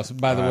from Ross.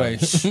 By the way,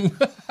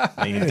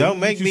 Don't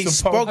make you me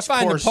some po- I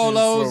find the spokesperson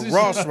polos for and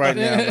Ross shit. right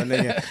now, my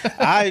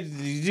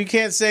nigga. You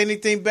can't say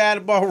anything bad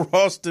about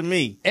Ross to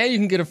me. and you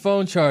can get a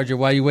phone charger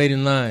while you wait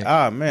in line.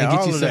 Ah, man, And get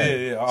all you of some- that.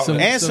 Yeah, all some-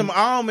 of that. And some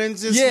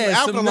almonds and yeah,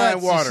 some some alkaline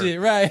nuts water. and shit,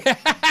 right?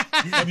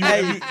 Have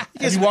you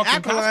Get some walked in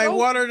alkaline Costco?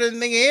 water to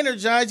nigga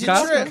energize your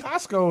Go to trip.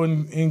 Costco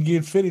and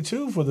get fitted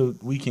too for the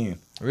weekend.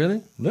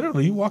 Really?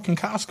 Literally, you walk in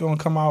Costco and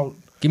come out.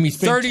 Give me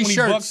spend 30 $20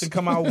 shirts. and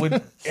come out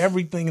with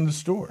everything in the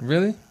store.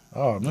 Really?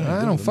 Oh man,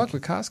 I don't dude. fuck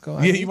with Costco.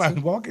 I Yeah, need you to. might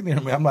walk in there,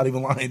 man. I'm not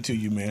even lying to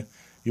you, man.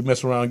 You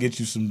mess around and get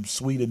you some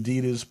sweet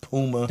Adidas,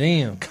 Puma,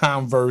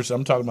 Converse.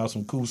 I'm talking about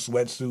some cool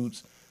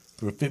sweatsuits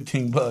for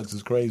 $15.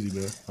 It's crazy,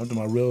 man. I'm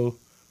talking about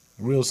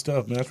real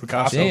stuff, man. That's where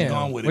Costco's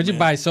gone with it. Would you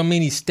buy so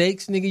many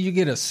steaks, nigga? You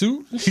get a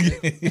suit? Man,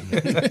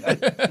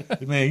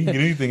 you can get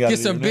anything out get of it. Get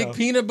some big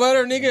peanut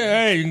butter, nigga.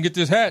 Hey, you can get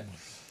this hat.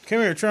 Come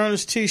here, try on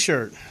this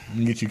T-shirt. You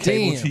can get your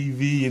cable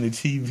TV and a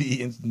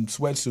TV and some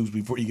sweatsuits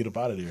before you get up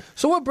out of there.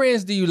 So what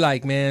brands do you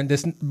like, man,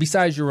 that's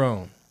besides your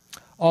own?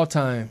 All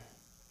time.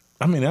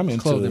 I'm into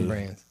clothing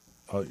brands.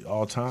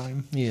 All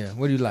time? Yeah.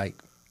 What do you like?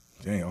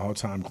 Dang, all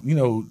time.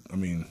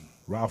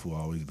 Ralph will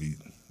always be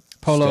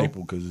Polo,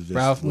 staple because it's just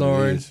Ralph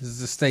Lauren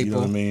is a staple. You know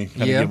what I mean?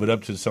 Kind of give it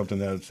up to something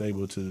that's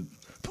able to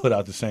put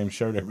out the same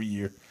shirt every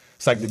year.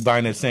 It's like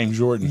buying that same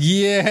Jordan.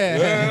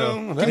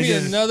 Yeah. Give me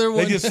another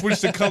one. They just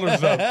switch the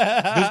colors up.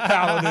 This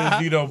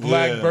palette is,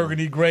 black,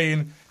 burgundy, gray,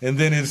 and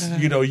then it's,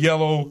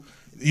 yellow.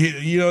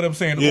 You know what I'm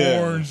saying?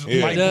 Orange,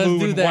 light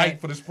blue, and white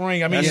for the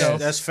spring. I mean,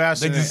 that's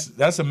fascinating.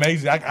 That's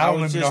amazing. I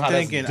don't even know how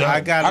that's done. I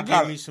gotta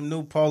give me some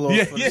new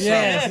polos for the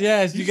summer.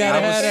 Yes, you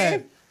gotta have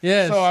that.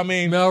 Yes. So I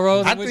mean,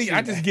 Mellroz,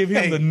 I just give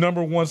him the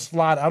number one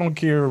slot. I don't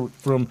care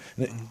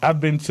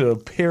I've been to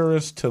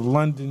Paris to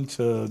London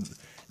to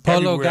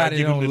Polo got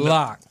it on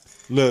lock.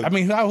 Look, I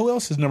mean, who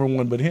else is number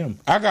one but him?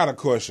 I got a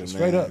question,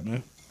 Straight up,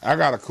 man. I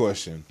got a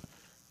question.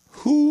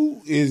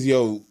 Who is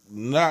your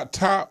not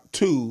top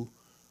 2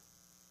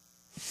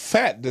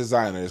 fat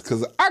designers?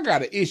 Because I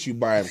got an issue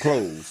buying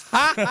clothes.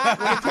 When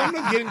it comes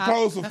to getting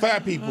clothes for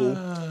fat people,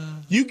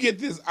 you get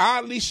this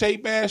oddly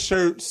shaped ass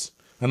shirts.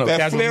 I know,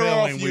 that flare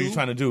off ain't what you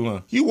trying to do,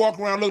 huh? You walk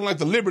around looking like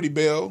the Liberty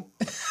Bell.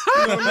 You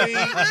know what I mean?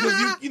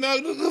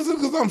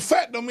 Because I'm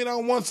fat don't mean I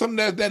don't want something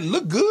that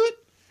look good.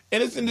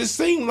 And it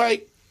seems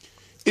like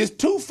it's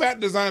 2 fat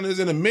designers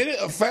in a minute.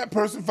 A fat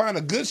person find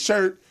a good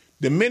shirt.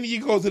 The minute you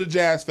go to the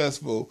jazz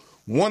festival,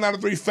 1 out of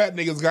 3 fat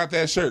niggas got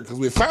that shirt because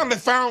we finally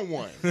found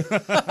one.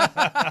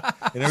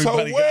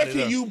 So where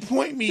can you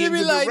point me in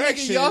the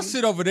direction? Nigga, y'all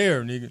sit over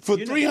there, nigga. For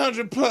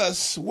 300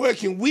 plus, where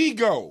can we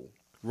go?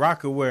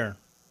 Rockaware.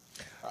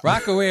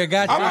 Rockaware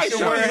got you. I like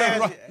Sean.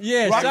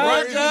 Yeah,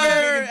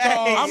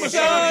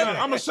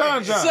 I'm a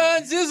Sean John.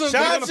 Sean Jizzle.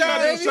 Sean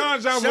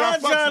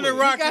John and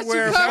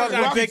Rockaware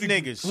fucking big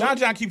niggas. Sean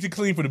John keeps it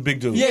clean for the big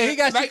dudes. Yeah, he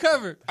got you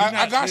covered.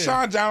 I got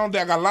Sean John on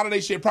there. I got a lot of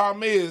their shit.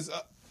 Problem is,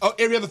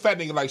 every other fat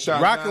nigga like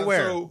Sean John.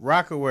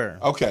 Rockaware.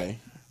 Okay.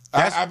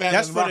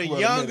 That's for the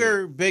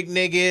younger big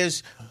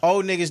niggas.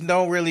 Old niggas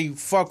don't really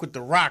fuck with the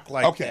rock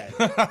like that.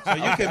 So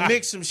you can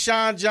mix some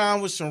Sean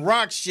John with some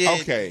rock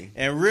shit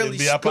and really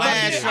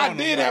splash on I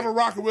did have a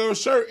Rockaware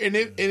shirt, and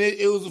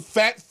it was a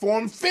fat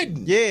form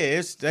fitting.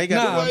 Yeah, they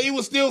got it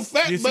was still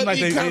fat, but like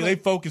they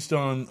focused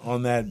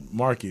on that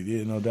market,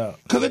 yeah, no doubt.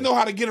 Because they know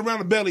how to get around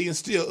the belly and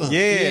still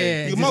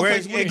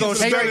it goes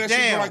straight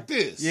down like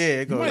this.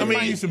 Yeah, it goes. I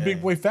mean, some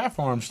big boy fat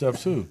farm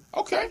stuff too.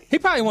 Okay, he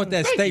probably want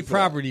that state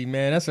property,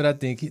 man. That's what I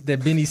think.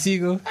 That Benny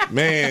Siegel.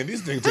 Man,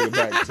 this thing took it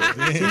back to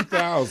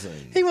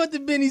 2000. He want the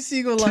Benny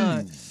Siegel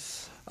line.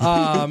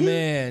 Oh,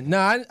 man.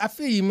 Nah, I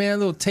feel you, man. A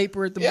little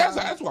taper at the bottom.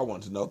 That's what I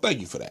wanted to know. Thank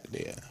you for that,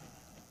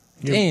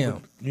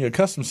 Damn. Yeah,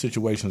 custom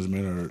situations,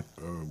 man, are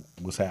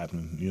what's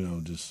happening.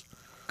 Just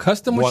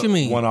custom. What you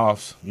mean?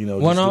 One-offs.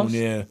 One-offs.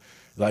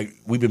 Like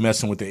we've been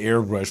messing with the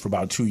airbrush for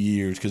about 2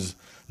 years because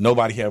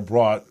nobody had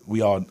brought.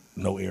 We all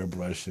know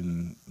airbrush,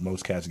 and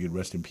most cats get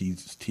rest in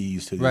peace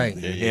teased to their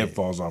head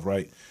falls off,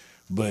 right?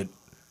 But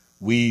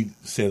we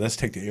said let's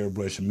take the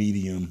airbrush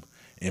medium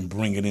and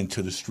bring it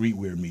into the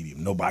streetwear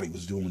medium. Nobody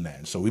was doing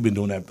that. So we've been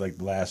doing that for like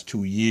the last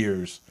 2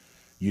 years,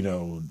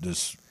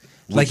 this.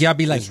 Like y'all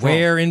be like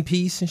wear in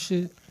peace and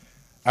shit?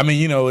 I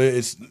mean,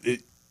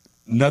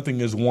 nothing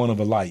is one of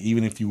a like.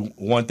 Even if you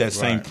want that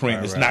same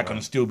print, it's not going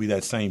to still be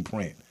that same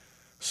print.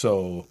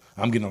 So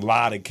I'm getting a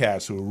lot of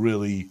cats who are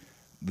really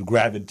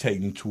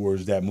gravitating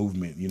towards that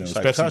movement,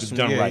 especially if it's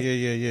done right.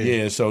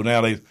 Yeah, so now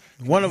they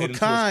one of a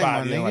kind,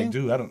 my nigga. Like,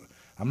 dude,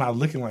 I'm not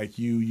looking like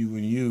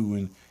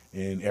you,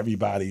 and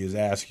everybody is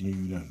asking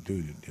you,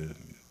 dude,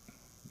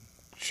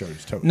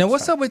 shirts. Now,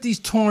 what's up with these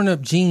torn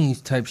up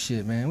jeans type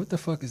shit, man? What the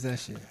fuck is that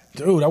shit?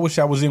 Dude, I wish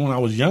I was in when I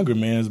was younger,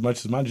 man, as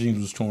much as my jeans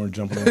was torn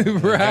jumping on.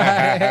 Right.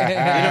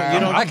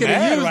 I could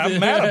have used it. I'm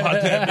mad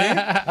about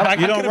that, man.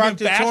 You don't rock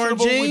the torn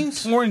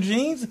jeans? Torn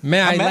jeans?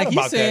 Man, like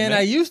he's saying,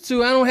 I used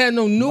to. I don't have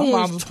no new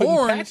ones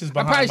torn. I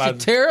probably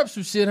should tear up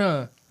some shit,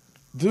 huh?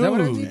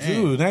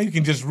 Dude, now you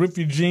can just rip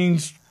your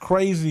jeans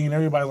crazy and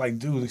everybody like,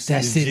 dude,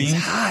 that shit is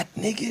hot,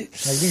 nigga.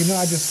 Like,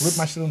 I just ripped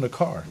my shit in the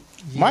car.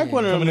 Mike,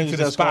 one of them niggas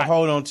that's gonna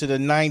hold on to the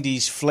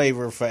 90s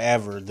flavor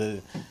forever.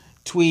 The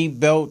tweed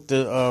belt,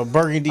 the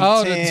burgundy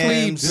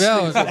Tims. The tweed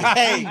belt.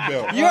 Hey,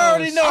 you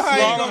already know how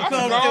you gonna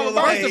come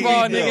through. First of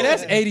all, nigga,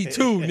 that's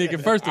 82,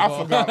 nigga. First of all.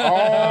 I forgot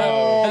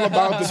all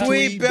about the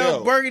tweed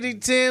belt. Burgundy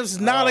Tims,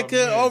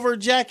 Nautica over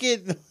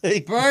jacket.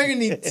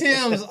 Burgundy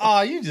Tims.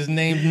 Oh, you just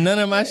named none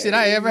of my shit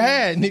I ever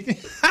had, nigga.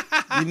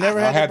 You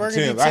never had the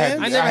burgundy Tims?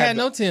 I never had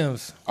no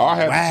Tims. Oh, I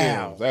had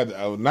the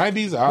Tims.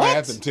 90s, I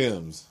had the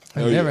Tims.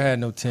 I never had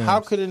no Timbs.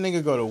 How could a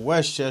nigga go to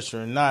Westchester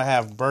and not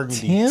have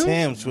burgundy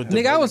Timbs with the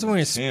nigga? I was wearing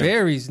Timbs.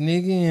 Sperry's,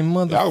 nigga, and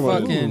I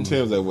was motherfucking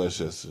Timbs at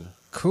Westchester.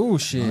 cool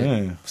shit.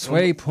 Man.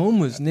 Suede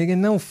Pumas, nigga,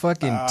 no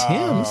fucking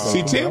Timbs.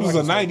 See, Timbs was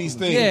a 90s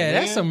thing. Yeah, man.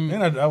 that's some.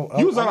 Man,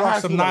 You was on a high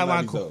some school nylon.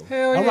 in the 90s, though.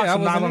 Hell yeah, I rocked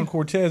some wasn't nylon in-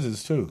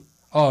 Cortezes too.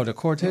 Oh, the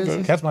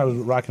Cortez. That's why I was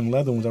rocking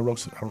leather ones.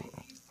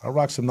 I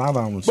rocked some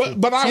nylon ones too.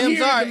 But out Timbs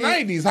here are- in the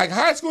 90s, like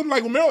high school,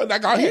 like remember,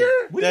 like out here.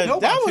 We didn't know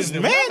That about was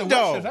Timbs. When I was Mando.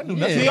 at Westchester, I knew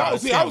nothing Yeah.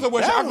 about See, I was at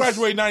Westchester. I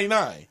graduated in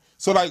 99.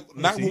 So like,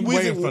 not See, when he we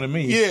way was in front of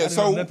me. I Yeah, didn't know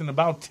so nothing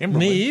about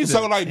Timberland. Me either.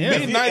 so like If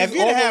mid you 90s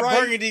had overright.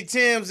 burgundy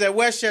Timbs at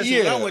Westchester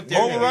when I went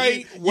there, overright.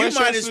 you might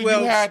Westchester, as well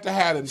you had to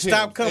have them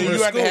stop Timbs. coming And to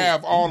you had to school.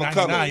 have all the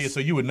 99, yeah, colors. so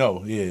you would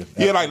know. Yeah.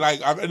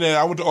 Yeah, and then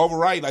I went to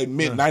overright like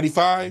mid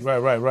 95.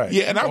 Right.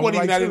 Yeah, and I wasn't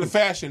even that Overright, into too.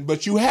 fashion,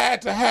 but you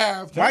had to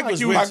have. Mike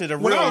was like, into the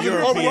when I real was in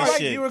European overright,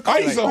 shit. I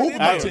used to hoop in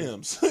my Yeah.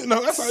 Timbs.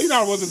 That's how you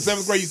know I was in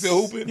 7th grade. You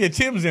still hooping? Yeah,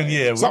 Tim's in,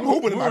 yeah. So I'm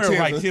hooping in my we were Timbs.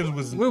 right. Timbs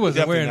was We wasn't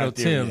definitely wearing not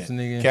no there Timbs, yet.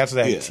 nigga. Cats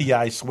that Yeah.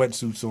 TI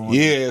sweatsuits on.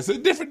 Yeah, it's a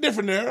different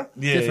there.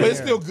 Yeah, but yeah. it's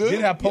still good.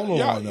 Did have polo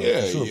yeah, on, though,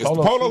 yeah, for sure. yes.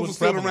 Polo Polos was was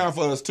still prevalent. around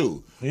for us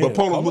too. Yeah. But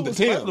polo with the was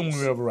prevalent Timbs. when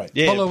we were over right.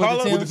 Yeah, Polo with the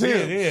Polo Timbs? With the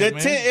Timbs. Yeah, The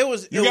man. Tim, it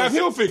was You got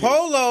heel figures.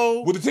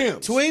 Polo With the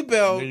Timbs. tweed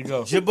belt, There you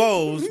go.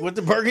 Jabos with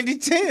the burgundy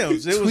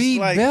Timbs. It was Tweed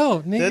like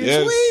belt, nigga. The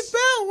Yes. tweed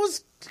belt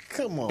was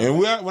come on. And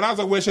when I was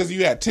at Westchester,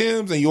 you had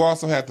Timbs and you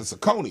also had the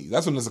Saucony's.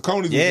 That's when the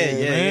Saucony's was Yeah, in.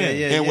 yeah, man.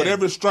 yeah, And yeah.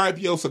 whatever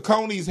stripe your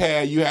Saucony's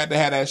had, you had to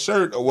have that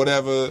shirt or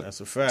whatever That's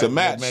a fact. to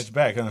match. Match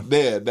back, huh?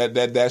 Yeah,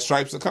 that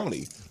stripe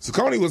Saucony.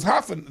 Saucony was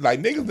hot for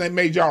like niggas. They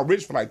made y'all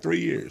rich for like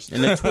 3 years.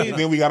 And the tweed,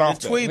 then we got off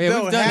the tweed that. Man,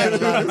 belt we've done had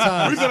that a lot of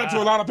times. We've done it to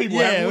a lot of people.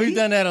 Yeah, haven't we? we've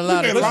done that a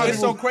lot We've of done Listen, a it's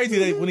so crazy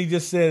that when he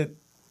just said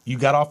you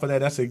got off of that,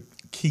 that's a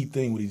key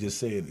thing what he just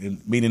said, and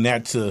meaning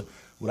that to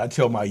what I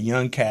tell my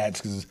young cats,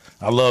 because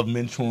I love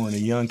mentoring the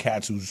young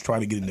cats who's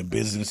trying to get into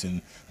business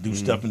and do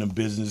stuff in the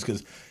business,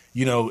 because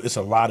you know it's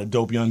a lot of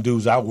dope young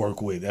dudes I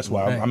work with. That's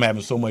why I'm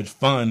having so much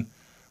fun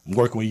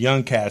working with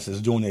young cats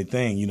that's doing their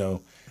thing, you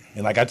know.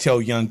 And like I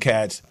tell young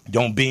cats,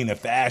 don't be in the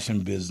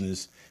fashion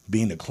business,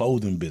 be in the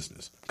clothing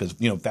business, because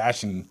you know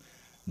fashion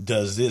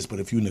does this, but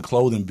if you're in the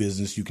clothing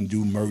business, you can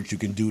do merch, you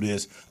can do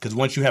this. Because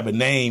once you have a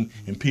name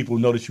and people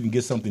know that you can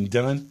get something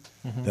done,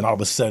 then all of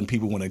a sudden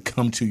people want to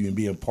come to you and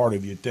be a part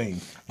of your thing.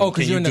 Oh,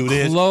 'cause Can you're you in do the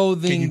this?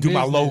 clothing Can you do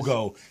my business.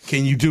 logo?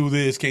 Can you do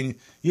this? Can you?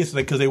 Yes,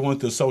 because they want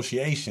the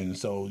association.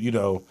 So you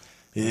know,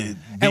 be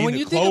when in the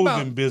you think clothing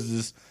about-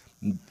 business.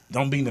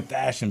 Don't be in the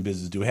fashion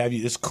business.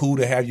 It's cool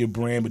to have your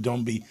brand, but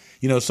don't be.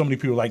 You know, so many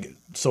people like.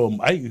 So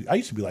I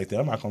used to be like that.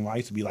 I'm not gonna lie. I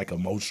used to be like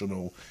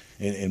emotional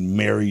and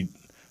married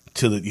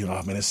to the. You know,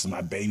 oh, man, this is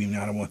my baby.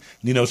 Now I don't want.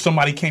 You know,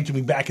 somebody came to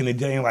me back in the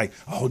day and like,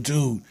 oh,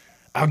 dude,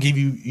 I'll give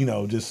you. You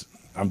know, just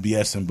I'm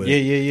BSing, but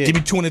Yeah. give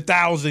me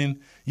 200,000.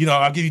 You know,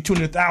 I'll give you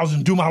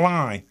 200,000. Do my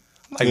line.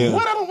 I'm like,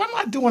 what? I'm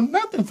not doing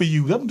nothing for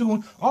you. I'm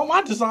doing all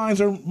my designs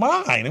are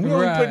mine, and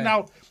we're only putting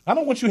out. I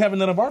don't want you having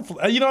none of our.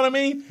 You know what I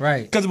mean?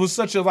 Right. Because it was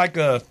such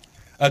a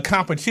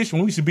competition.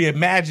 We used to be at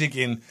Magic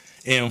and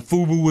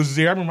Fubu was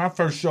there. I remember my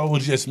first show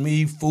was just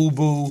me,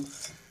 Fubu,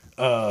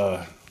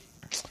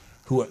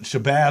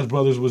 Shabazz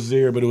Brothers was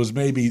there, but it was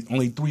maybe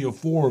only 3 or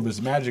 4 of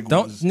us. Magic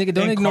was. Don't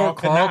and ignore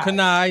Carl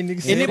Kanai.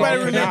 Anybody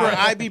Carl remember Kanai.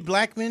 I.B.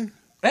 Blackman?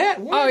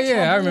 Oh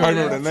yeah, I remember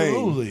that. the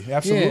name.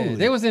 Absolutely. Yeah,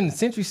 they was in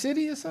Century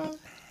City or something.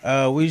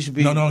 We used to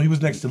be No, he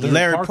was next to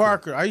Larry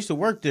Parker. I used to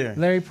work there.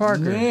 Larry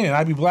Parker. Man,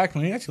 I be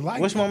Blackman. He actually like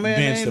What's my man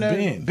Ben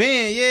name? Ben.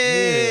 Ben,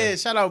 yeah.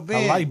 Shout out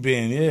Ben. I like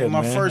Ben. Yeah,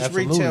 My man. first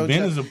Absolutely. retail Ben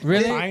job. is a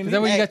Really? pioneer. Is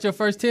that where you got your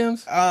first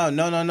Timbs?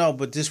 No.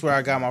 But this is where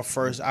I got my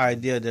first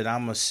idea that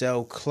I'm gonna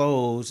sell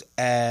clothes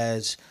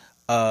as,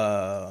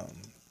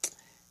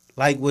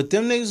 like what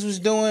them niggas was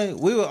doing.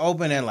 We were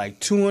open at like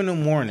 2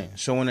 a.m.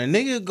 So when a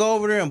nigga go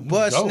over there and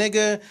bust dope.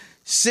 nigga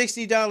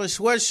 $60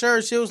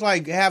 sweatshirts, it was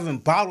like having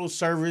bottle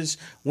service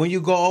when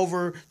you go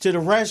over to the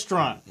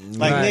restaurant.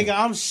 Like Right. nigga,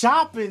 I'm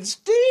shopping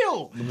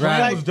still. Right. Like,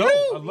 That was dope. dude,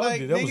 I loved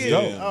like, it. That was nigga,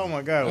 dope. Oh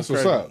my god, it was That's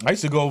what's crazy. up. I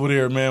used to go over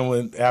there, man,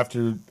 when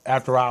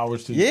after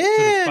hours to Yeah.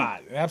 the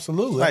spot.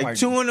 Absolutely. Like I'm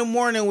 2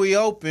 a.m. we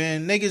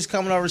open, niggas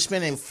coming over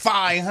spending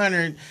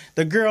 $500.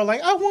 The girl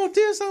like, I want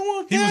this, I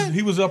want that.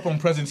 He was up on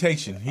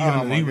presentation. He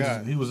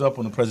was up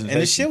on the presentation.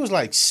 And the shit was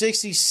like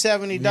 $60,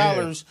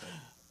 $70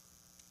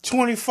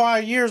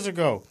 25 years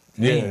ago.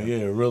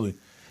 Yeah, really.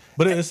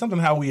 But it's something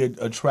how we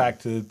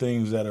attract to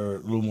things that are a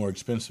little more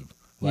expensive.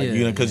 Like, Yeah,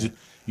 you know, because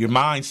your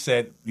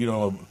mindset, you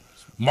know,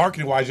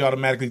 marketing wise, you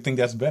automatically think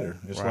that's better.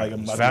 It's like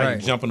I'm about Right.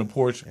 to jump on the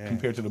porch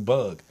compared to the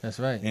bug. That's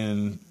right.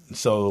 And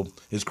so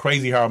it's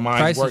crazy how our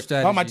minds Pricing work.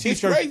 strategy. Oh, my It's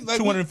t-shirt, crazy, like,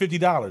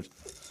 $250.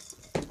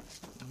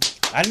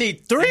 I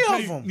need 3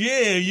 of them.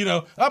 Yeah, you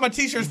know. Oh, my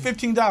t-shirt's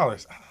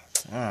 $15.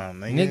 Oh,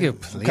 Nigga,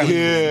 please.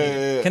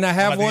 Yeah. Can I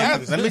have one?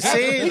 Let me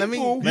see it. Let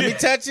me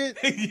touch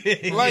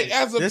it. Like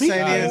as a This people,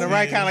 ain't even the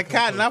right kind of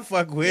cotton I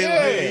fuck with.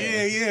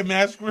 Yeah,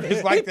 man. It's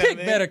like He that, picked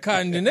man. better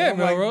cotton than that, I'm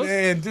like, Mellroz.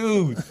 man,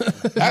 dude.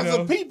 as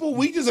a people,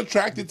 we just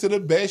attracted to the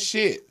best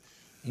shit.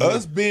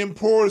 Us being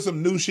poor is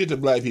some new shit to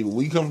black people.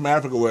 We come from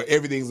Africa where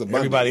everything's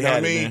abundant. Everybody you know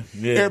had what I mean? it,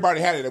 man. Yeah. Everybody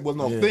had it. That was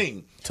no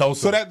thing.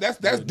 Tulsa. So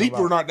that's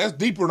deeper in our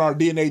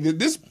DNA.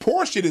 This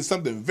poor shit is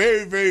something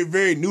very, very,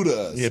 very new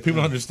to us. Yeah, people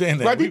don't understand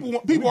that. Like people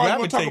always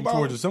want to talk about.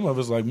 Towards it. Some of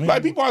us like, man.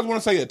 Like people always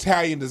want to say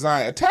Italian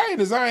design. Italian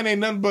design ain't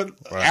nothing but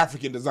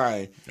African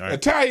design. Right.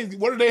 Italian,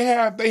 what do they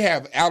have? They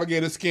have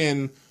alligator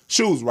skin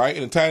shoes, right?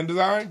 In Italian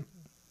design.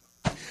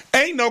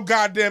 Ain't no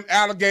goddamn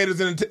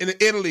alligators in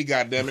Italy,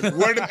 goddamn it.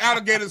 Where did them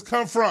alligators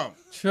come from?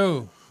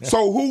 True.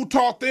 So who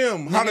taught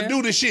them how to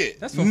do this shit?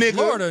 That's from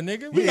Florida,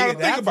 nigga. We gotta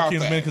think about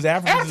that. Because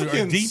Africans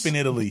are deep in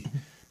Italy.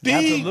 Deep.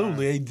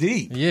 Absolutely, they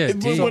deep. Yeah,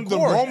 it was when the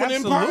Roman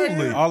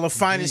Empire. All the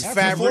finest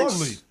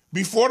fabrics.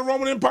 Before the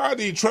Roman Empire,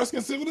 the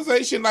Etruscan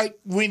civilization, like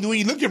when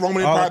you look at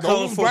Roman Empire,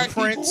 those black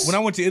people. When I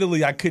went to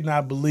Italy, I could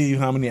not believe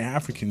how many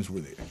Africans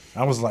were there.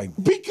 I was like,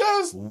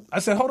 because I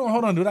said, hold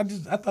on, dude. I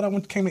thought I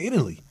came to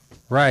Italy.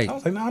 Right. I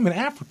was like, no, I'm in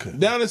Africa.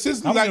 Down in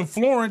Sicily, I was in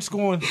Florence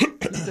going.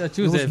 That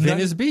you was at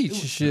Venice Beach,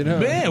 shit. Huh?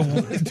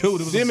 Man,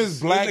 dude, them is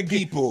black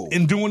people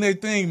and doing their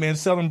thing, man.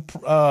 Selling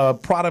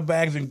Prada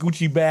bags and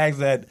Gucci bags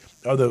that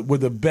were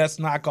the best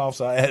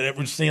knockoffs I had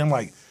ever seen. I'm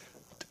like,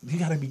 you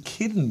got to be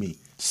kidding me.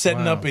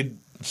 Setting up in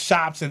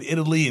shops in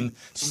Italy and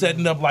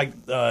setting up like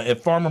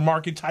at farmer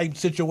market type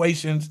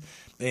situations,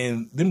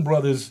 and them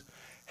brothers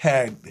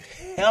had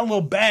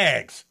hella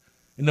bags,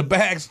 and the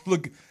bags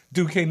look.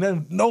 Dude,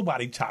 can't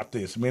nobody top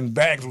this. Man,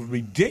 bags were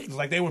ridiculous.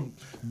 Like they were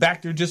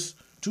back there just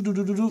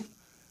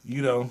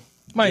you know.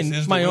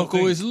 My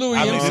uncle is Louis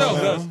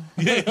himself.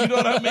 Yeah, you know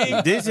what I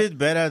mean? This is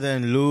better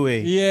than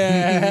Louis.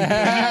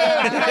 Yeah.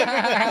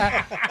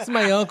 It's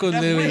my uncle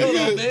Louis.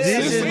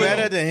 This is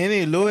better than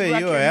any Louis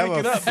you'll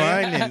ever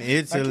find in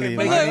Italy.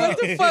 Look, what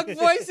the fuck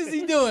voice is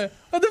he doing?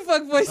 What the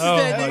fuck voice is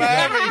that,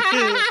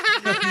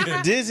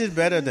 nigga? This is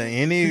better than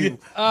any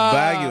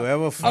bag you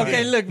ever find.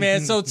 Okay, look,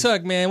 man. So,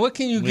 Chuck, man, what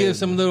can you give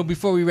some little,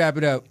 before we wrap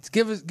it up?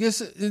 Give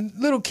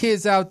little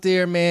kids out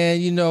there, man,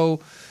 you know,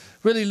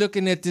 really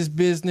looking at this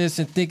business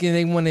and thinking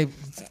they want to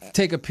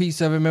take a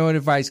piece of it, man. What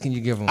advice can you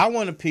give them? I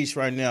want a piece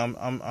right now.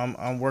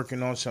 I'm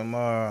working on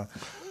some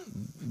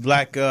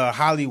black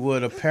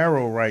Hollywood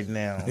apparel right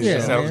now. Yeah,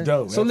 that sounds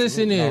dope. So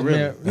listen in,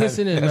 man.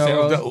 Listen in, That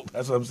sounds Mellroz. dope.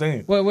 That's what I'm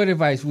saying. What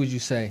advice would you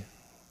say?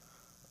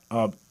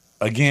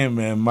 Again,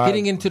 man,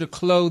 Getting into the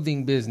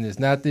clothing business,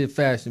 not the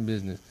fashion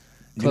business.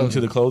 Getting into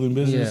the clothing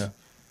business? Yeah.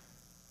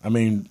 I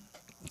mean,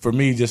 for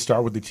me, just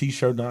start with the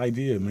T-shirt and the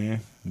idea,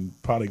 man. And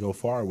probably go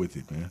far with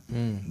it, man.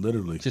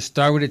 Literally. Just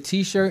start with a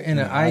T-shirt and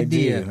an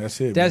idea.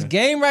 That's it, That's man.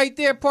 game right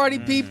there, party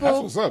people.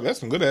 That's what's up. That's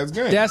some good ass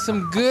game. That's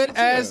some good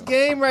ass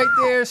game right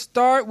there.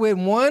 Start with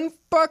one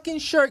fucking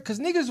shirt, because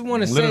niggas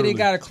want to say they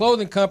got a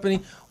clothing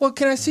company. Well,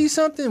 can I see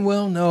something?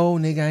 Well, no,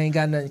 nigga, I ain't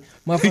got nothing.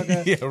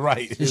 Motherfucker. Yeah,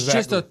 right. It's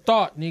just a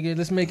thought, nigga.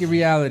 Let's make it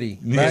reality.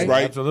 That's Right?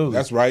 right. Absolutely.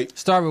 That's right.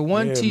 Start with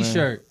one Yeah,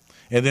 T-shirt.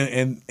 And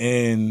then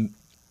and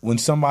when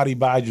somebody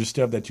buys your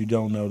stuff that you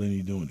don't know, then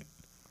you're doing it.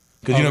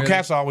 Because, you know, really?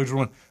 cats always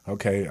run,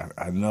 okay,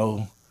 I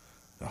know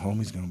the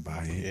homie's going to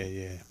buy it.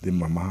 Yeah. Then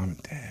my mom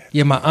and dad.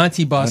 Yeah, my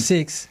auntie bought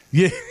 6.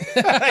 Yeah.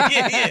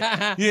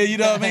 Yeah, you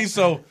know what I mean?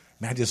 So,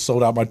 man, I just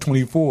sold out my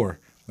 24.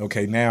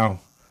 Okay, now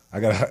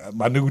I got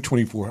my new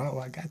 24. Oh,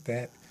 I got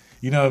that.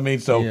 You know what I mean?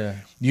 So,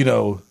 you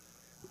know,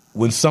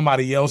 when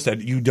somebody else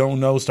that you don't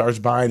know starts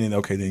buying it,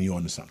 okay, then you're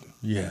onto something.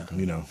 Yeah.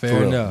 You know,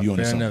 Fair enough.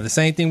 Fair enough. The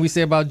same thing we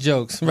say about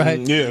jokes, right?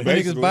 Yeah,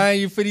 Niggas buying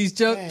you for these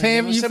jokes,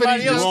 paying you for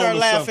Somebody these else jokes. start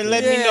laughing,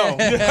 let me know.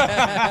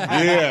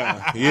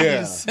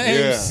 Yeah.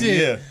 Same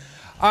shit. Yeah.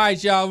 All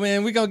right, y'all,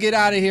 man. We're going to get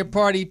out of here,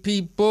 party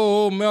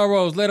people.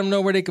 Mellroz, let them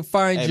know where they can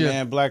find Hey, you.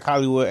 man, Black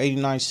Hollywood,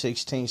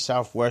 8916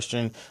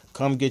 Southwestern.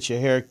 Come get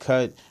your hair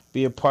cut.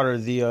 Be a part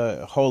of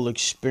the whole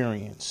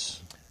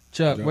experience.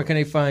 Chuck, where can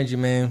they find you,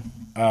 man?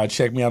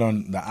 Check me out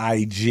on the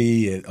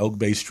IG at Oak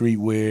Bay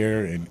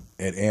Streetwear and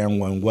at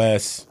Am1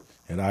 West,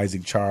 at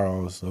Isaac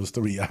Charles. Those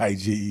 3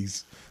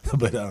 IGs.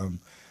 But other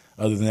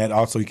than that,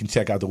 also you can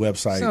check out the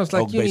website. Sounds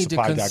like you need to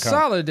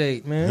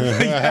consolidate, man.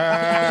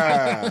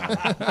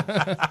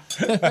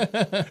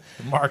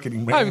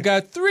 Marketing, man. I've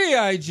got 3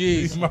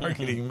 IGs.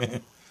 Marketing,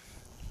 man.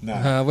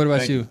 Nah. What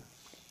about you?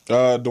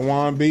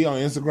 DWann B on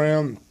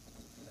Instagram.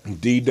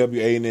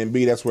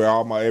 DWann. That's where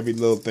all my every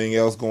little thing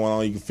else going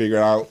on. You can figure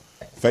it out.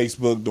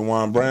 Facebook,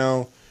 DWann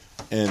Brown,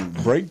 and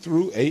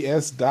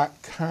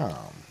BreakthroughAS.com.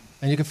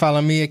 And you can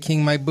follow me at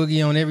King Mike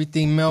Boogie on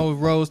everything.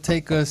 Mellroz,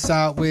 take us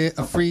out with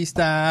a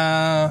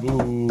freestyle.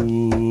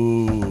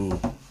 Ooh.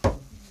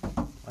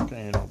 I can't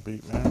hear no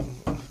beat,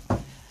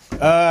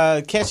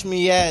 man. Catch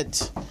me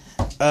at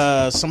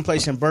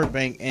someplace in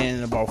Burbank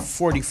in about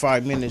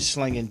 45 minutes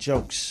slinging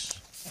jokes.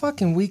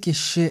 Fucking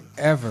weakest shit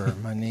ever,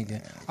 my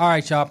nigga. All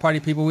right, y'all, party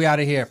people, we out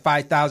of here.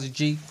 5,000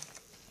 G.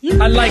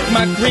 I like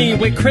my green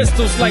with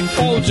crystals like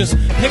Folgers,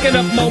 picking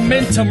up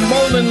momentum,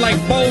 rolling like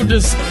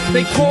boulders.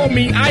 They call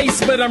me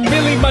ice, but I'm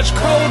really much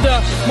colder.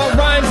 My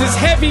rhymes is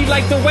heavy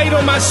like the weight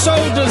on my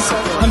shoulders.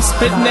 I'm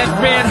spitting that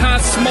red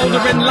hot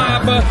smoldering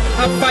lava.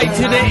 I fight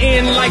to the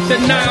end like the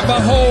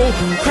Navajo.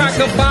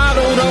 Crack a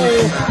bottle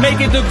though,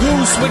 make it the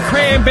goose with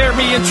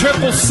cranberry and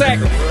triple sec.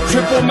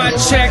 Triple my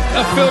check,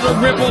 I feel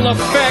the ripple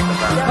effect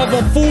of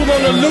a fool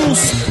on the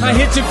loose. I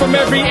hit you from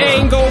every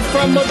angle,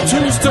 from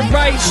obtuse to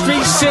right.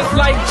 Street shit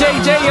like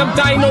JJ, I'm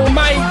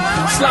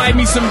dynamite. Slide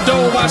me some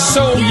dough, I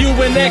show you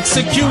an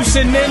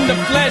execution in the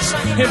flesh,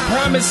 and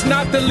promise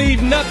not to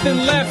leave nothing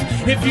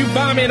left. If you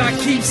bomb it, I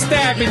keep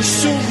stabbing,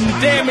 shooting,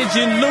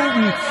 damaging,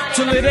 looting,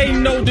 till it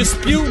ain't no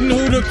disputing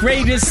who the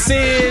greatest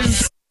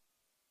is.